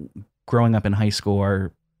know, growing up in high school,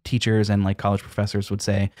 our teachers and like college professors would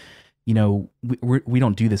say, you know, we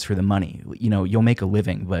don't do this for the money. You know, you'll make a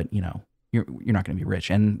living, but you know, you're not going to be rich.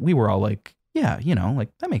 And we were all like, yeah, you know, like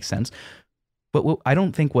that makes sense. But I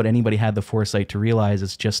don't think what anybody had the foresight to realize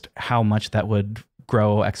is just how much that would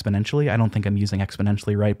grow exponentially. I don't think I'm using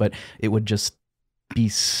exponentially right, but it would just be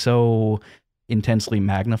so intensely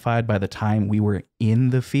magnified by the time we were in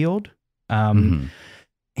the field. Mhm.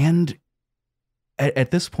 And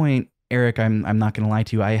at this point, Eric, I'm not going to lie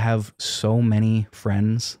to you. I have so many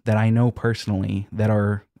friends that I know personally that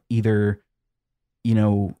are either, you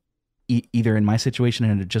know, either in my situation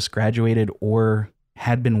and had just graduated or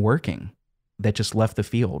had been working that just left the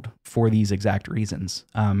field for these exact reasons.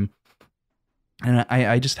 And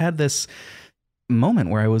I just had this moment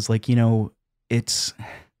where I was like, you know,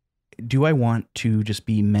 do I want to just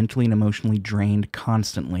be mentally and emotionally drained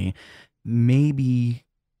constantly? Maybe,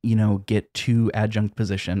 you know, get 2 adjunct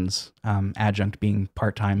positions, adjunct being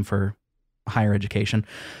part-time for higher education,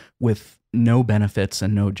 with no benefits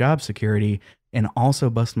and no job security, and also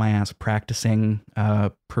bust my ass practicing,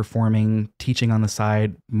 performing, teaching on the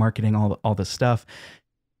side, marketing, all this stuff,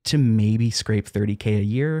 to maybe scrape $30K a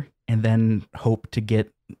year, and then hope to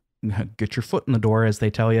get your foot in the door, as they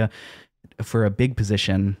tell you, for a big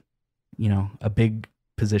position, you know, a big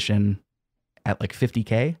position at like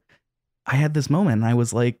 $50K. I had this moment and I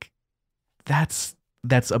was like, that's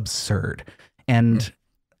absurd. And,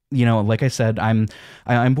 you know, like I said, I'm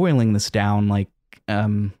boiling this down, like,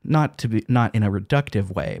 not in a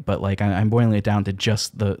reductive way, but like I'm boiling it down to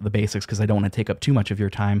just the basics, because I don't want to take up too much of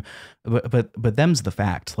your time. But them's the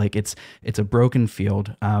fact. Like it's a broken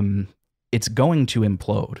field. It's going to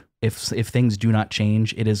implode if things do not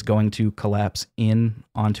change. It is going to collapse in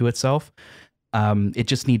onto itself. It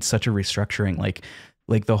just needs such a restructuring.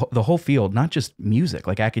 Like the whole field, not just music,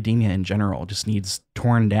 like academia in general, just needs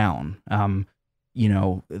torn down. You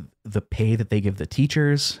know, the pay that they give the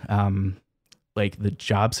teachers, like the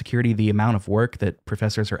job security, the amount of work that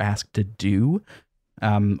professors are asked to do,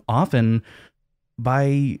 often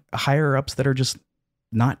by higher ups that are just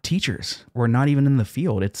not teachers or not even in the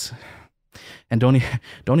field. And don't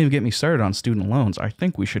even get me started on student loans. I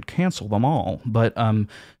think we should cancel them all. But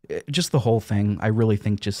just the whole thing, I really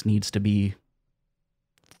think just needs to be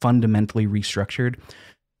fundamentally restructured.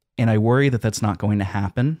 And I worry that that's not going to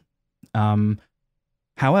happen.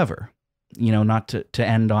 However, you know, not to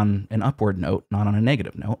end on an upward note, not on a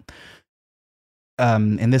negative note.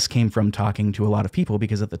 And this came from talking to a lot of people,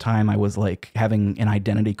 because at the time I was like having an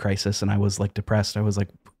identity crisis and I was like depressed. I was like,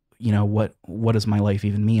 you know, what does my life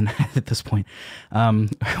even mean at this point?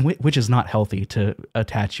 Which is not healthy, to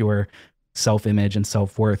attach your self-image and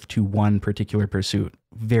self-worth to one particular pursuit.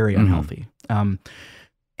 Very unhealthy.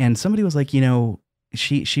 And somebody was like, you know,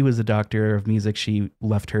 she was a doctor of music. She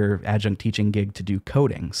left her adjunct teaching gig to do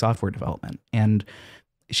coding, software development. And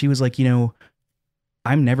she was like, you know,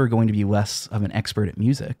 I'm never going to be less of an expert at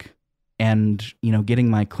music. And, you know, getting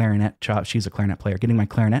my clarinet chops, she's a clarinet player, getting my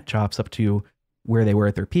clarinet chops up to where they were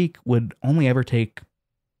at their peak would only ever take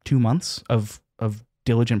 2 months of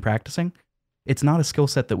diligent practicing. It's not a skill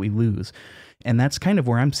set that we lose. And that's kind of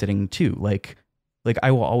where I'm sitting too. Like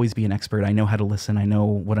I will always be an expert. I know how to listen. I know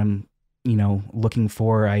what I'm, you know, looking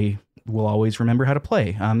for. I will always remember how to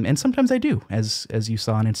play. And sometimes I do. As you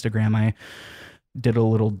saw on Instagram, I did a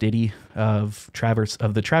little ditty of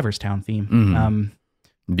the Traverse Town theme.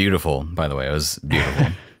 Beautiful, by the way. It was beautiful.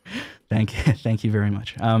 Thank you very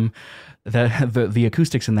much. The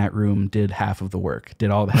acoustics in that room did half of the work,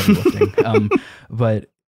 did all the heavy lifting. But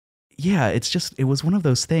yeah, it was one of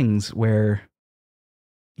those things where,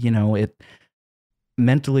 you know, it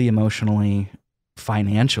mentally, emotionally,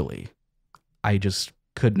 financially, I just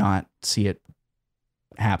could not see it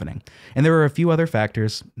happening. And there were a few other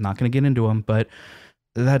factors, not going to get into them, but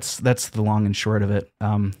that's the long and short of it.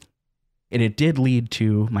 And it did lead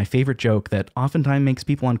to my favorite joke that oftentimes makes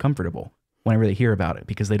people uncomfortable whenever they hear about it,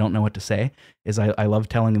 because they don't know what to say, is I love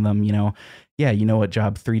telling them, you know, yeah, you know what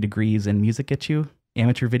job 3 degrees in music gets you?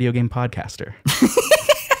 Amateur video game podcaster.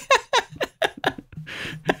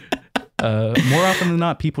 More often than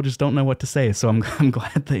not, people just don't know what to say. So I'm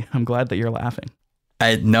glad that you're laughing.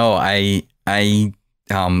 I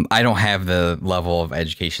don't have the level of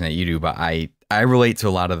education that you do, but I relate to a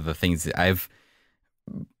lot of the things that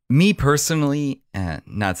me personally,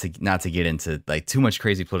 not to get into like too much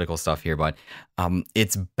crazy political stuff here, but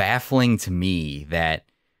it's baffling to me that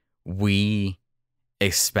we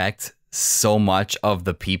expect so much of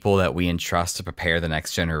the people that we entrust to prepare the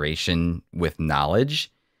next generation with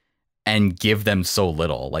knowledge and give them so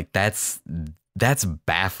little. Like that's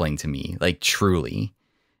baffling to me, like truly.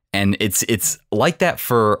 And it's like that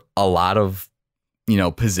for a lot of, you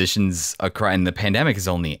know, positions across, and the pandemic has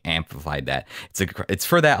only amplified that. It's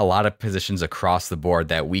for that a lot of positions across the board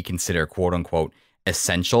that we consider quote unquote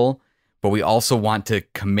essential, but we also want to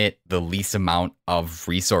commit the least amount of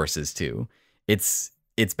resources to. It's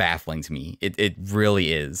baffling to me. It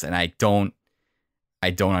really is, and I don't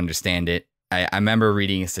understand it. I remember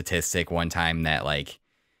reading a statistic one time that like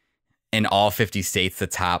in all 50 states, the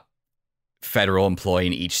top federal employee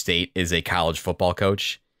in each state is a college football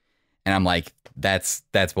coach. And I'm like, that's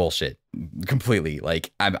bullshit completely.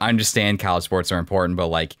 Like, I understand college sports are important, but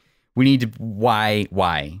like, we need to, why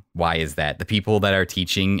is that? The people that are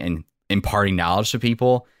teaching and imparting knowledge to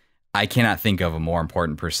people, I cannot think of a more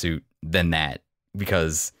important pursuit than that,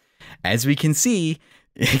 because as we can see,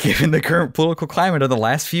 given the current political climate of the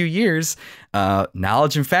last few years,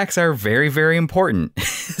 knowledge and facts are very, very important.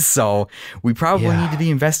 So we probably need to be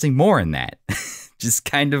investing more in that. Just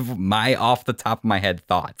kind of my off the top of my head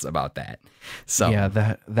thoughts about that. So yeah,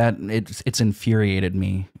 that it's infuriated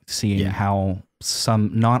me seeing how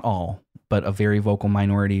some, not all, but a very vocal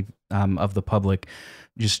minority of the public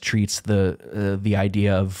just treats the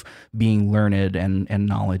idea of being learned and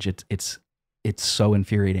knowledge. It's so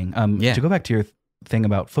infuriating. To go back to your thing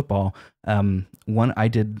about football, I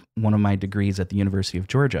did one of my degrees at the University of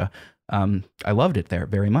Georgia. I loved it there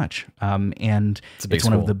very much. And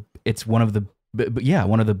it's one of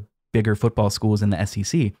the bigger football schools in the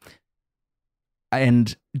SEC.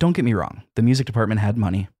 And don't get me wrong, the music department had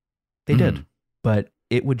money. They did. But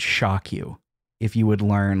it would shock you if you would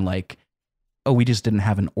learn like, oh, we just didn't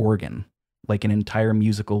have an organ, like an entire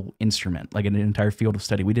musical instrument, like an entire field of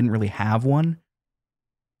study. We didn't really have one.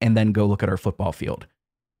 And then go look at our football field,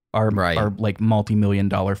 our like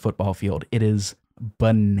multi-million-dollar football field. It is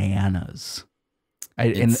bananas.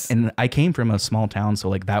 And I came from a small town, so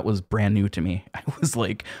like that was brand new to me. I was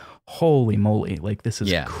like, holy moly, like this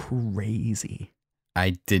is crazy.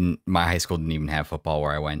 My high school didn't even have football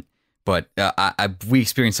where I went, but we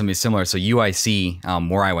experienced something similar. So UIC,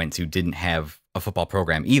 where I went to, didn't have a football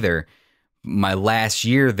program either. My last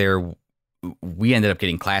year there, we ended up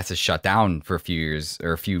getting classes shut down for a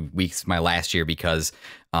few weeks my last year because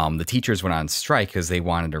the teachers went on strike because they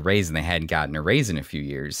wanted a raise and they hadn't gotten a raise in a few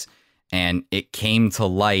years. And it came to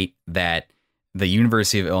light that the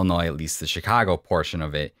University of Illinois, at least the Chicago portion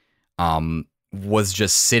of it, was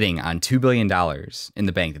just sitting on $2 billion in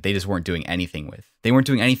the bank that they just weren't doing anything with. They weren't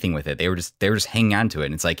doing anything with it. They were just hanging on to it.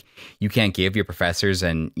 And it's like, you can't give your professors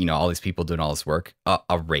and, you know, all these people doing all this work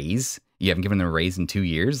a raise. You haven't given them a raise in 2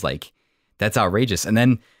 years. Like, that's outrageous. And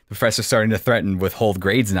then the professor's starting to threaten withhold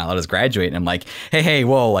grades and not let us graduate. And I'm like, hey,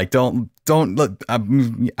 whoa, like, don't look, I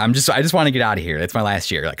just want to get out of here. That's my last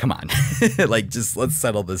year. Like, come on, like, just let's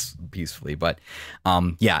settle this peacefully. But,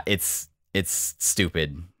 yeah, it's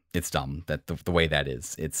stupid. It's dumb that the way that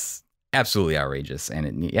is. It's absolutely outrageous.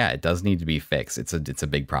 And it does need to be fixed. It's a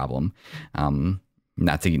big problem.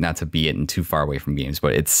 Not to be it too far away from games,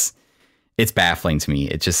 but it's baffling to me.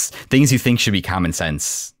 It's just things you think should be common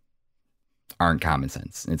sense aren't common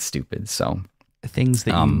sense. It's stupid. So things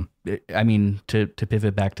that I mean, to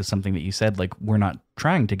pivot back to something that you said, like, we're not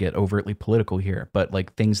trying to get overtly political here, but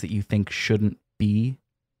like things that you think shouldn't be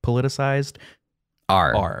politicized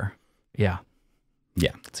are. Yeah.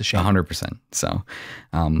 It's a shame. 100%. So,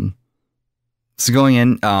 so going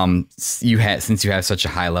in, since you have such a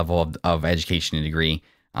high level of education and degree,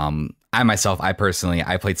 I personally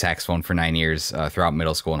played saxophone for 9 years throughout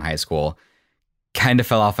middle school and high school. Kind of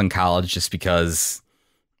fell off in college just because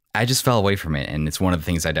I just fell away from it, and it's one of the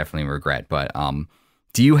things I definitely regret. But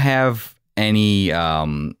do you have any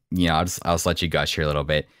I'll just let you gush here a little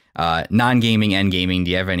bit, non-gaming and gaming?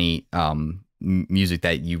 Do you have any music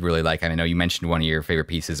that you really like? I know you mentioned one of your favorite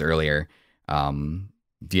pieces earlier. Do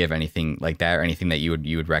you have anything like that, or anything that you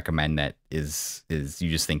would recommend that is you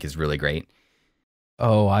just think is really great?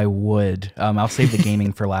 Oh, I would. I'll save the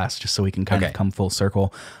gaming for last, just so we can kind of come full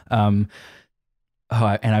circle.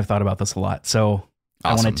 And I've thought about this a lot. So awesome.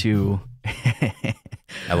 I wanted to,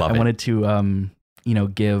 I wanted to,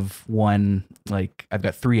 give one, like, I've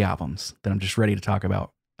got 3 albums that I'm just ready to talk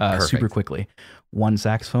about super quickly. One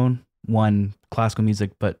saxophone, one classical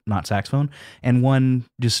music, but not saxophone, and one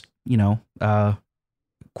just,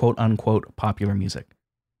 quote unquote popular music.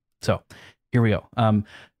 So here we go.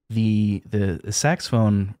 The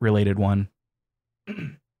saxophone related one,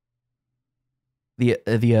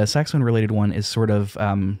 the saxophone related one is sort of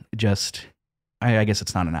just, I guess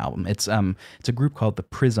it's not an album. It's a group called the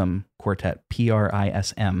Prism Quartet,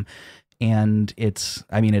 PRISM, and it's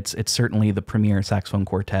certainly the premier saxophone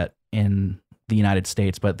quartet in the United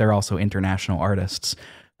States, but they're also international artists.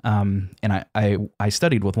 And I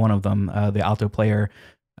studied with one of them, the alto player.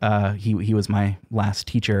 He was my last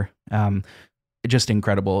teacher. Just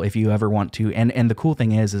incredible. If you ever want to, and the cool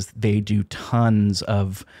thing is they do tons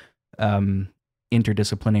of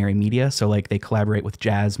interdisciplinary media. So like they collaborate with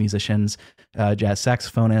jazz musicians, jazz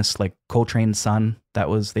saxophonists, like Coltrane's son.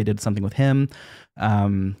 They did something with him.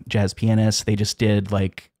 Jazz pianists. They just did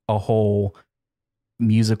like a whole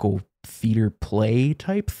musical theater play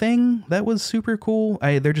type thing that was super cool.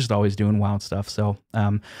 They're just always doing wild stuff. So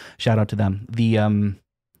shout out to them. The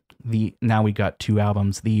now we got 2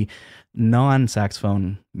 albums. The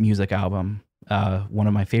non-saxophone music album, one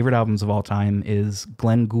of my favorite albums of all time, is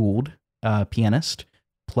Glenn Gould, pianist,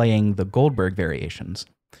 playing the Goldberg variations.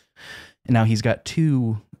 And now he's got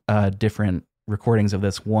 2 different recordings of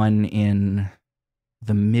this, one in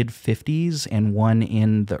the mid 50s and one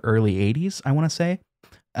in the early 80s, I want to say.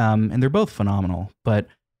 And they're both phenomenal, but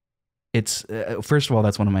it's first of all,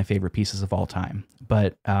 that's one of my favorite pieces of all time.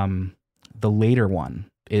 But the later one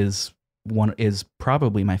is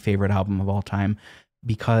probably my favorite album of all time,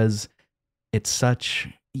 because it's such,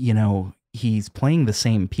 he's playing the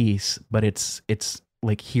same piece, but it's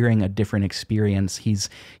like hearing a different experience. He's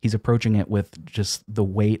approaching it with just the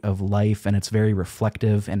weight of life, and it's very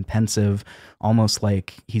reflective and pensive, almost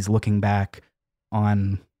like he's looking back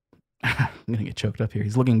on I'm gonna get choked up here.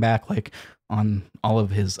 He's looking back like on all of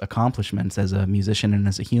his accomplishments as a musician and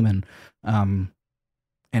as a human. And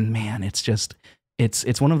man,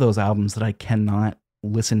 it's one of those albums that I cannot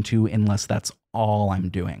listen to unless that's all I'm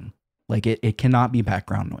doing. Like it cannot be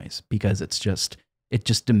background noise, because it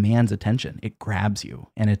just demands attention. It grabs you,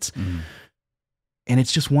 and it's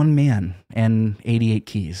just one man and 88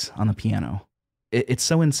 keys on the piano. It's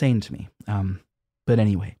so insane to me. But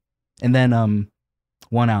anyway, and then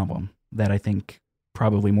one album that I think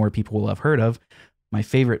probably more people will have heard of, my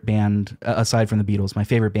favorite band, aside from the Beatles, my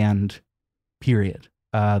favorite band, period,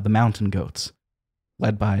 the Mountain Goats,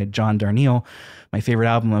 led by John Darnielle. My favorite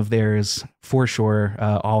album of theirs, for sure,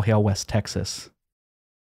 All Hail West Texas.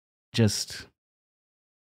 Just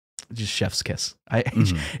chef's kiss.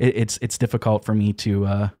 It's difficult for me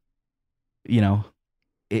to,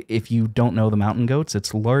 if you don't know the Mountain Goats,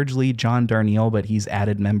 it's largely John Darnielle, but he's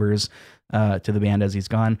added members to the band as he's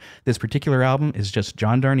gone. This particular album is just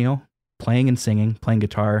John Darnielle playing and singing, playing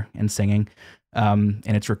guitar and singing. And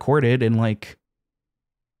it's recorded in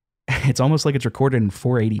it's almost like it's recorded in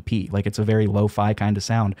 480p. Like it's a very lo-fi kind of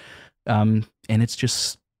sound. And it's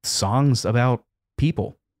just songs about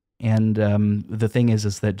people. And the thing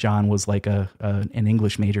is that John was like an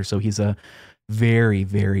English major, so he's a very,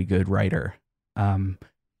 very good writer.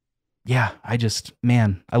 Yeah, I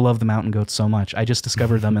love the Mountain Goats so much. I just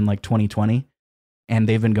discovered them in 2020, and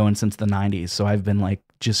they've been going since the 90s. So I've been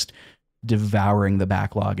just devouring the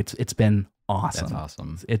backlog. It's been awesome. That's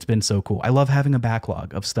awesome. It's been so cool. I love having a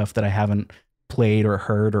backlog of stuff that I haven't played or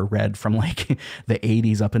heard or read from the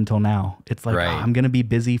 80s up until now. It's right. I'm going to be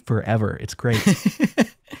busy forever. It's great.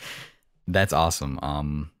 That's awesome.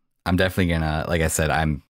 I'm definitely gonna, like I said,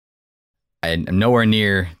 I'm nowhere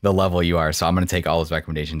near the level you are, so I'm gonna take all those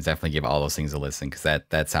recommendations, definitely give all those things a listen, because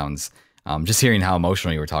that sounds, just hearing how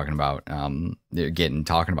emotional you were talking about,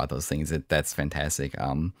 talking about those things, that's fantastic.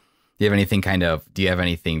 Do you have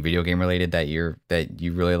anything video game related that you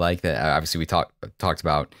really like? That obviously we talked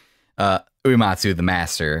about Uematsu the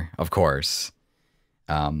Master, of course.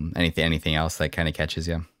 Anything else that kind of catches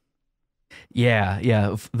you?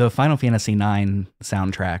 Yeah. The Final Fantasy IX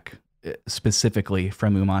soundtrack, specifically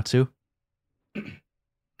from Uematsu.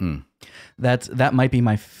 That might be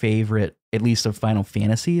my favorite, at least of Final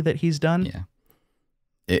Fantasy that he's done. Yeah.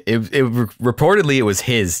 It reportedly it was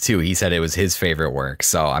his too. He said it was his favorite work.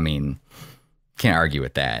 So I mean, can't argue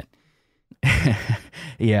with that.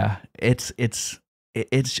 Yeah, it's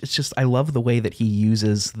just, I love the way that he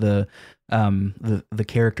uses the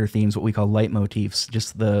character themes, what we call leitmotifs,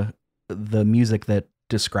 just the music that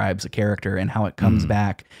describes a character and how it comes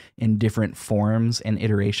back in different forms and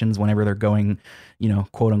iterations whenever they're going,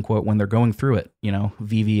 quote unquote, when they're going through it.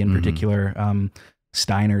 Vivi in particular,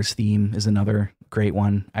 Steiner's theme is another great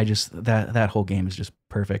one. That whole game is just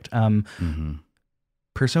perfect.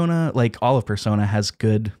 Persona, like all of Persona, has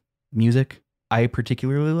good music. I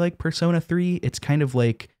particularly like Persona 3. It's kind of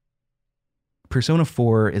like Persona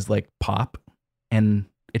 4 is like pop, and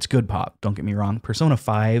it's good pop, don't get me wrong. Persona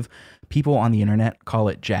 5, people on the internet call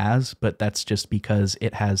it jazz, but that's just because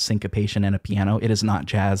it has syncopation and a piano. It is not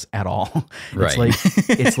jazz at all. Right.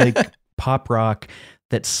 It's like pop rock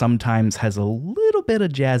that sometimes has a little bit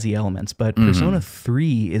of jazzy elements, but Persona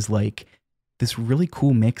 3 is like this really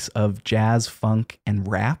cool mix of jazz, funk, and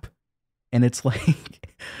rap. And it's like,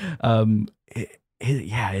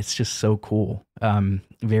 it's just so cool.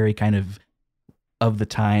 Very kind of the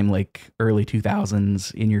time, like early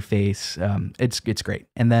 2000s, in your face. It's great.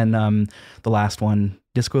 And then the last one,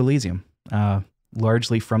 Disco Elysium,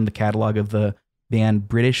 largely from the catalog of the band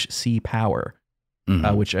British Sea Power,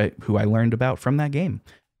 who I learned about from that game.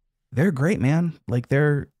 They're great, man. Like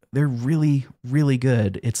they're really, really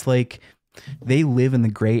good. It's like They live in the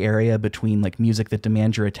gray area between like music that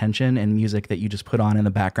demands your attention and music that you just put on in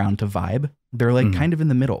the background to vibe. They're like kind of in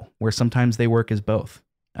the middle, where sometimes they work as both.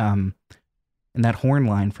 And that horn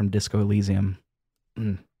line from Disco Elysium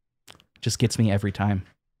just gets me every time.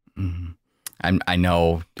 I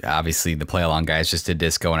know, obviously, the play along guys just did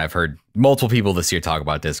Disco, and I've heard multiple people this year talk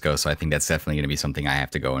about Disco, so I think that's definitely going to be something I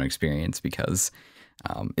have to go and experience because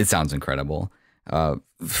it sounds incredible.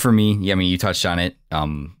 For me, yeah, I mean, you touched on it.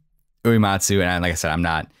 Uematsu, and like I said,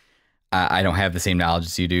 I don't have the same knowledge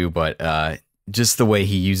as you do, but just the way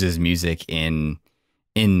he uses music in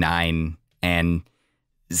 9 and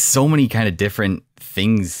so many kind of different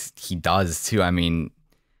things he does too. I mean,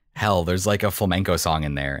 hell, there's like a flamenco song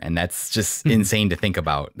in there, and that's just insane to think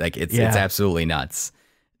about. Like it's absolutely nuts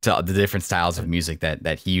to the different styles of music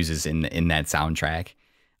that he uses in that soundtrack.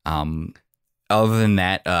 Other than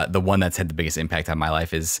that, the one that's had the biggest impact on my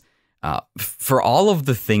life is for all of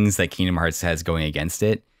the things that Kingdom Hearts has going against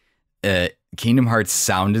it. Kingdom Hearts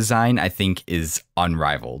sound design, I think, is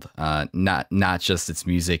unrivaled. Not just its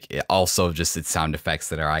music, also just its sound effects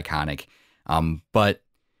that are iconic. But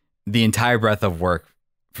the entire breadth of work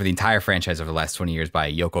for the entire franchise over the last 20 years by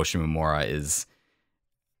Yoko Shimomura is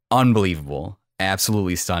unbelievable,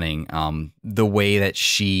 absolutely stunning. The way that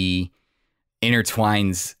she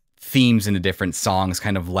intertwines themes into different songs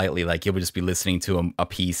kind of lightly, like you'll just be listening to a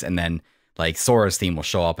piece and then like Sora's theme will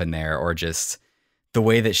show up in there, or just the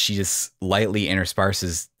way that she just lightly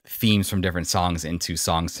intersperses themes from different songs into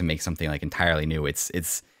songs to make something like entirely new. It's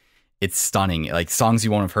stunning. Like songs you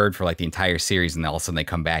won't have heard for like the entire series, and then all of a sudden they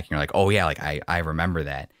come back and you're like, oh yeah, like I remember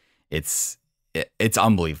that. It's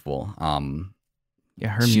unbelievable. Yeah,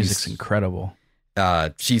 her music's incredible.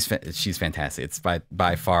 She's fantastic. It's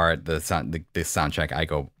by far the soundtrack I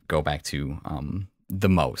go back to the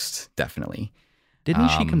most, definitely. Didn't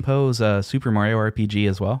she compose Super Mario RPG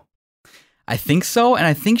as well? I think so, and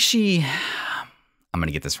I think I'm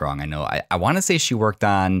gonna get this wrong. I know. I want to say she worked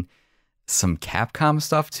on some Capcom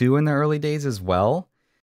stuff too in the early days as well.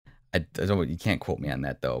 I don't. You can't quote me on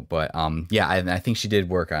that though. But yeah, I think she did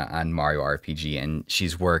work on Mario RPG, and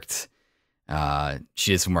she's worked.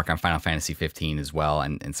 She did some work on Final Fantasy 15 as well,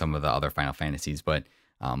 and some of the other Final Fantasies. But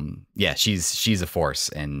yeah, she's a force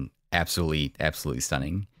and absolutely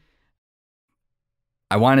stunning.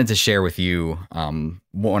 I wanted to share with you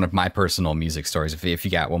one of my personal music stories. If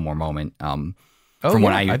you got one more moment.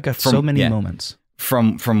 I've got so many moments.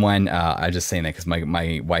 From when I was just saying that because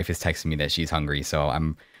my wife is texting me that she's hungry, so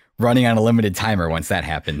I'm running on a limited timer once that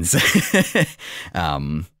happens.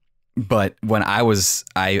 But when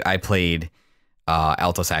I played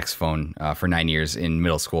alto saxophone for 9 years in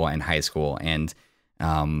middle school and high school, and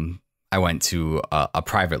I went to a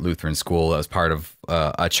private Lutheran school that was part of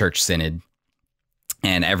a church synod.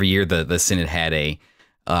 And every year the synod had a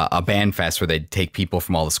band fest where they'd take people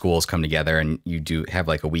from all the schools, come together, and you do have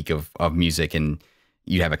like a week of music, and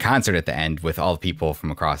you'd have a concert at the end with all the people from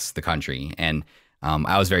across the country. And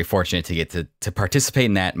I was very fortunate to get to participate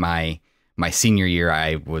in that. My senior year,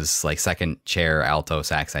 I was like second chair alto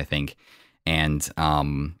sax, I think. And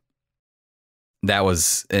that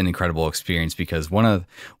was an incredible experience because one of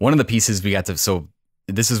the pieces we got to, so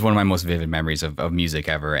this is one of my most vivid memories of music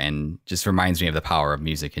ever, and just reminds me of the power of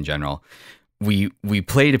music in general. We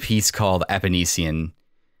played a piece called Epinesian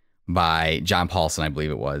by John Paulson, I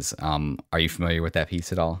believe it was. Are you familiar with that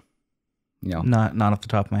piece at all? Not off the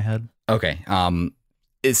top of my head. Okay.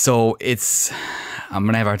 So it's I'm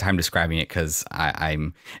gonna have a hard time describing it because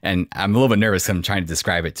I'm a little bit nervous. I'm trying to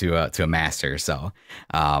describe it to a master. So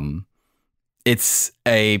it's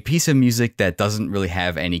a piece of music that doesn't really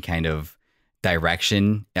have any kind of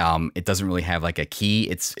direction. It doesn't really have like a key.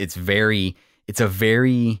 It's a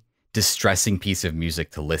very distressing piece of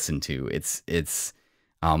music to listen to. It's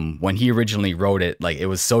when he originally wrote it, like it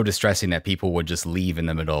was so distressing that people would just leave in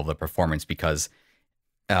the middle of the performance because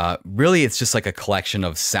really it's just like a collection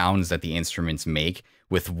of sounds that the instruments make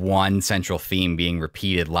with one central theme being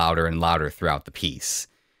repeated louder and louder throughout the piece.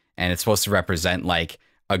 And it's supposed to represent like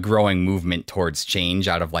a growing movement towards change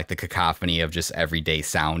out of like the cacophony of just everyday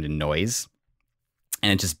sound and noise.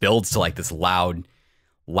 And it just builds to like this loud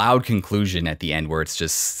conclusion at the end where it's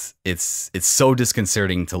just, it's so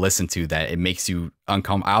disconcerting to listen to that it makes you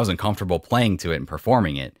uncomfortable. I was uncomfortable playing to it and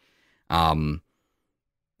performing it.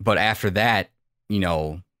 But after that,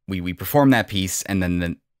 we performed that piece, and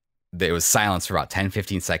then there was silence for about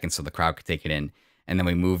 10-15 seconds so the crowd could take it in. And then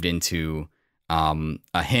we moved into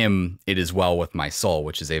a hymn, It Is Well With My Soul,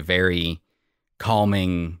 which is a very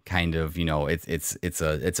calming kind of,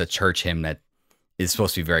 it's a church hymn that is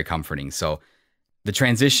supposed to be very comforting. So the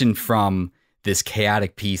transition from this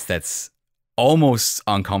chaotic piece that's almost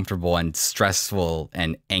uncomfortable and stressful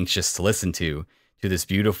and anxious to listen to this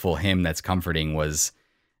beautiful hymn that's comforting was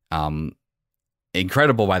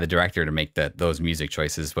incredible by the director to make those music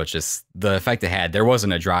choices, but just the effect it had. There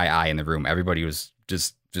wasn't a dry eye in the room. Everybody was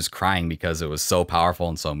just crying because it was so powerful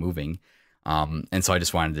and so moving. And so I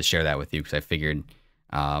just wanted to share that with you because I figured,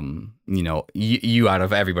 you know, you out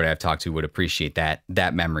of everybody I've talked to would appreciate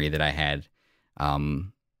that memory that I had.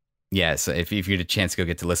 Yeah, so if you had a chance to go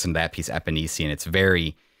get to listen to that piece, Epinesi, and it's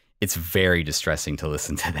very distressing to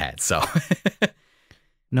listen to that. So,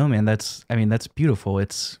 no, man, that's beautiful.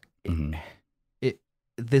 It's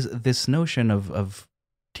this notion of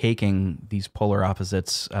taking these polar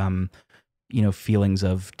opposites, you know, feelings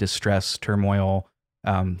of distress, turmoil,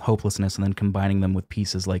 hopelessness, and then combining them with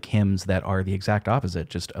pieces like hymns that are the exact opposite,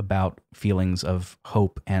 just about feelings of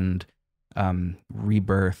hope and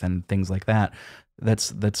rebirth and things like that.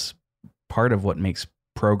 That's part of what makes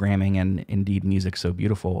programming and indeed music so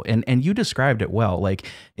beautiful. And you described it well. Like,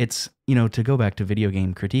 it's, you know, to go back to video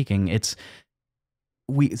game critiquing,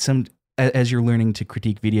 as you're learning to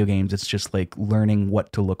critique video games, it's just like learning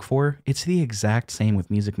what to look for. It's the exact same with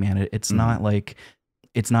music, man. It's not like,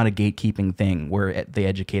 it's not a gatekeeping thing where the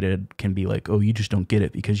educated can be like, oh, you just don't get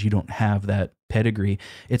it because you don't have that pedigree.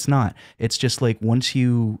 It's not. It's just like, once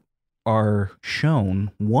you are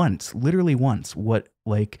shown literally once, what,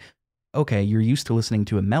 like, okay, you're used to listening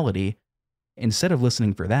to a melody. Instead of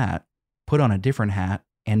listening for that, put on a different hat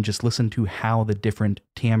and just listen to how the different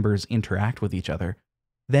timbres interact with each other.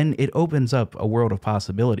 Then it opens up a world of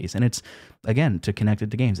possibilities. And it's, again, to connect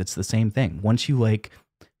it to games, it's the same thing. Once you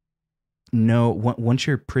once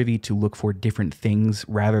you're privy to look for different things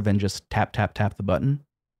rather than just tap, tap, tap the button,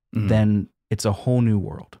 then it's a whole new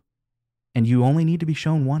world. And you only need to be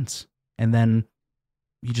shown once. And then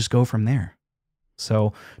you just go from there.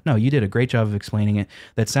 So, no, you did a great job of explaining it.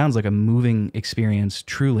 That sounds like a moving experience,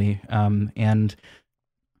 truly. And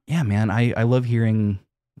yeah, man, I love hearing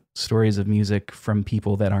stories of music from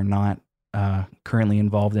people that are not currently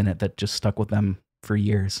involved in it, that just stuck with them for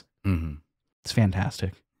years. It's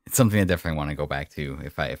fantastic. It's something I definitely want to go back to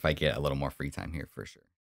if I get a little more free time here, for sure.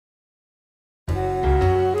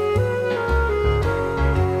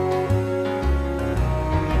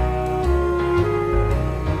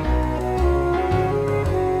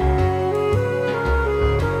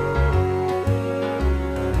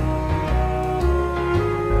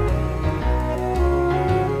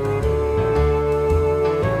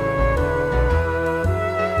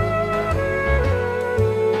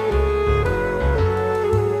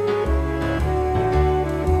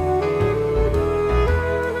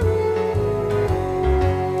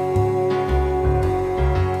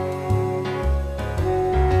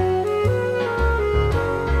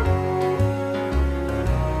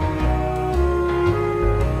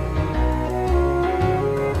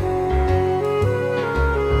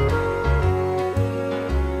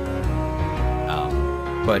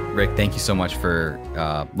 But Rick, thank you so much for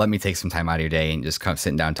letting me take some time out of your day and just come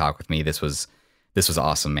sitting down and talk with me. This was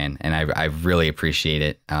awesome, man, and I really appreciate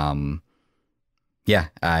it. Yeah,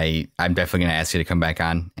 I'm definitely gonna ask you to come back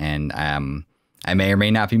on, and I may or may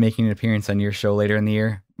not be making an appearance on your show later in the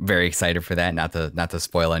year. Very excited for that. Not to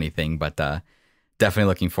spoil anything, but definitely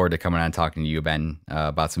looking forward to coming on and talking to you, Ben,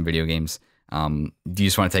 about some video games. Do you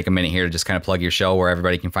just want to take a minute here to just kind of plug your show where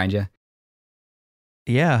everybody can find you?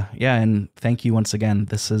 Yeah, and thank you once again.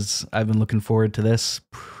 I've been looking forward to this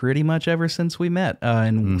pretty much ever since we met,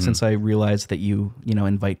 and since I realized that you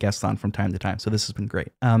invite guests on from time to time. So this has been great.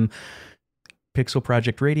 Pixel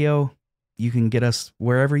Project Radio, you can get us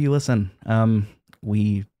wherever you listen.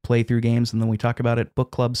 We play through games and then we talk about it book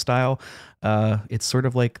club style. It's sort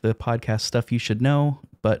of like the podcast Stuff You Should Know,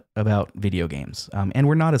 but about video games. And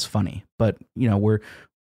we're not as funny, but we're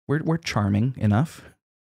charming enough.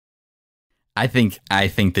 I think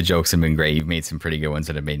the jokes have been great. You've made some pretty good ones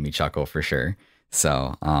that have made me chuckle for sure.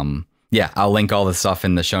 So, yeah, I'll link all the stuff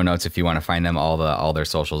in the show notes if you want to find them, all their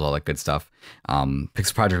socials, all that good stuff.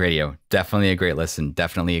 Pixel Project Radio, definitely a great listen,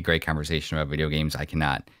 definitely a great conversation about video games. I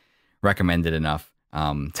cannot recommend it enough.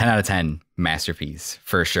 10 out of 10 masterpiece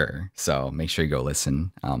for sure. So make sure you go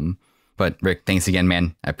listen. But Rick, thanks again,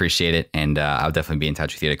 man. I appreciate it. And I'll definitely be in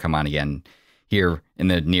touch with you to come on again here in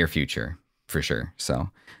the near future for sure. So,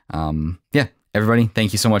 yeah, everybody,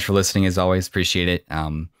 thank you so much for listening. As always, appreciate it.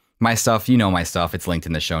 My stuff, my stuff, it's linked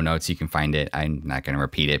in the show notes. You can find it. I'm not going to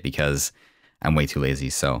repeat it because I'm way too lazy.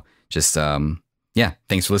 So just, yeah,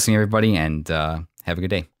 thanks for listening, everybody, and have a good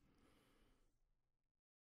day.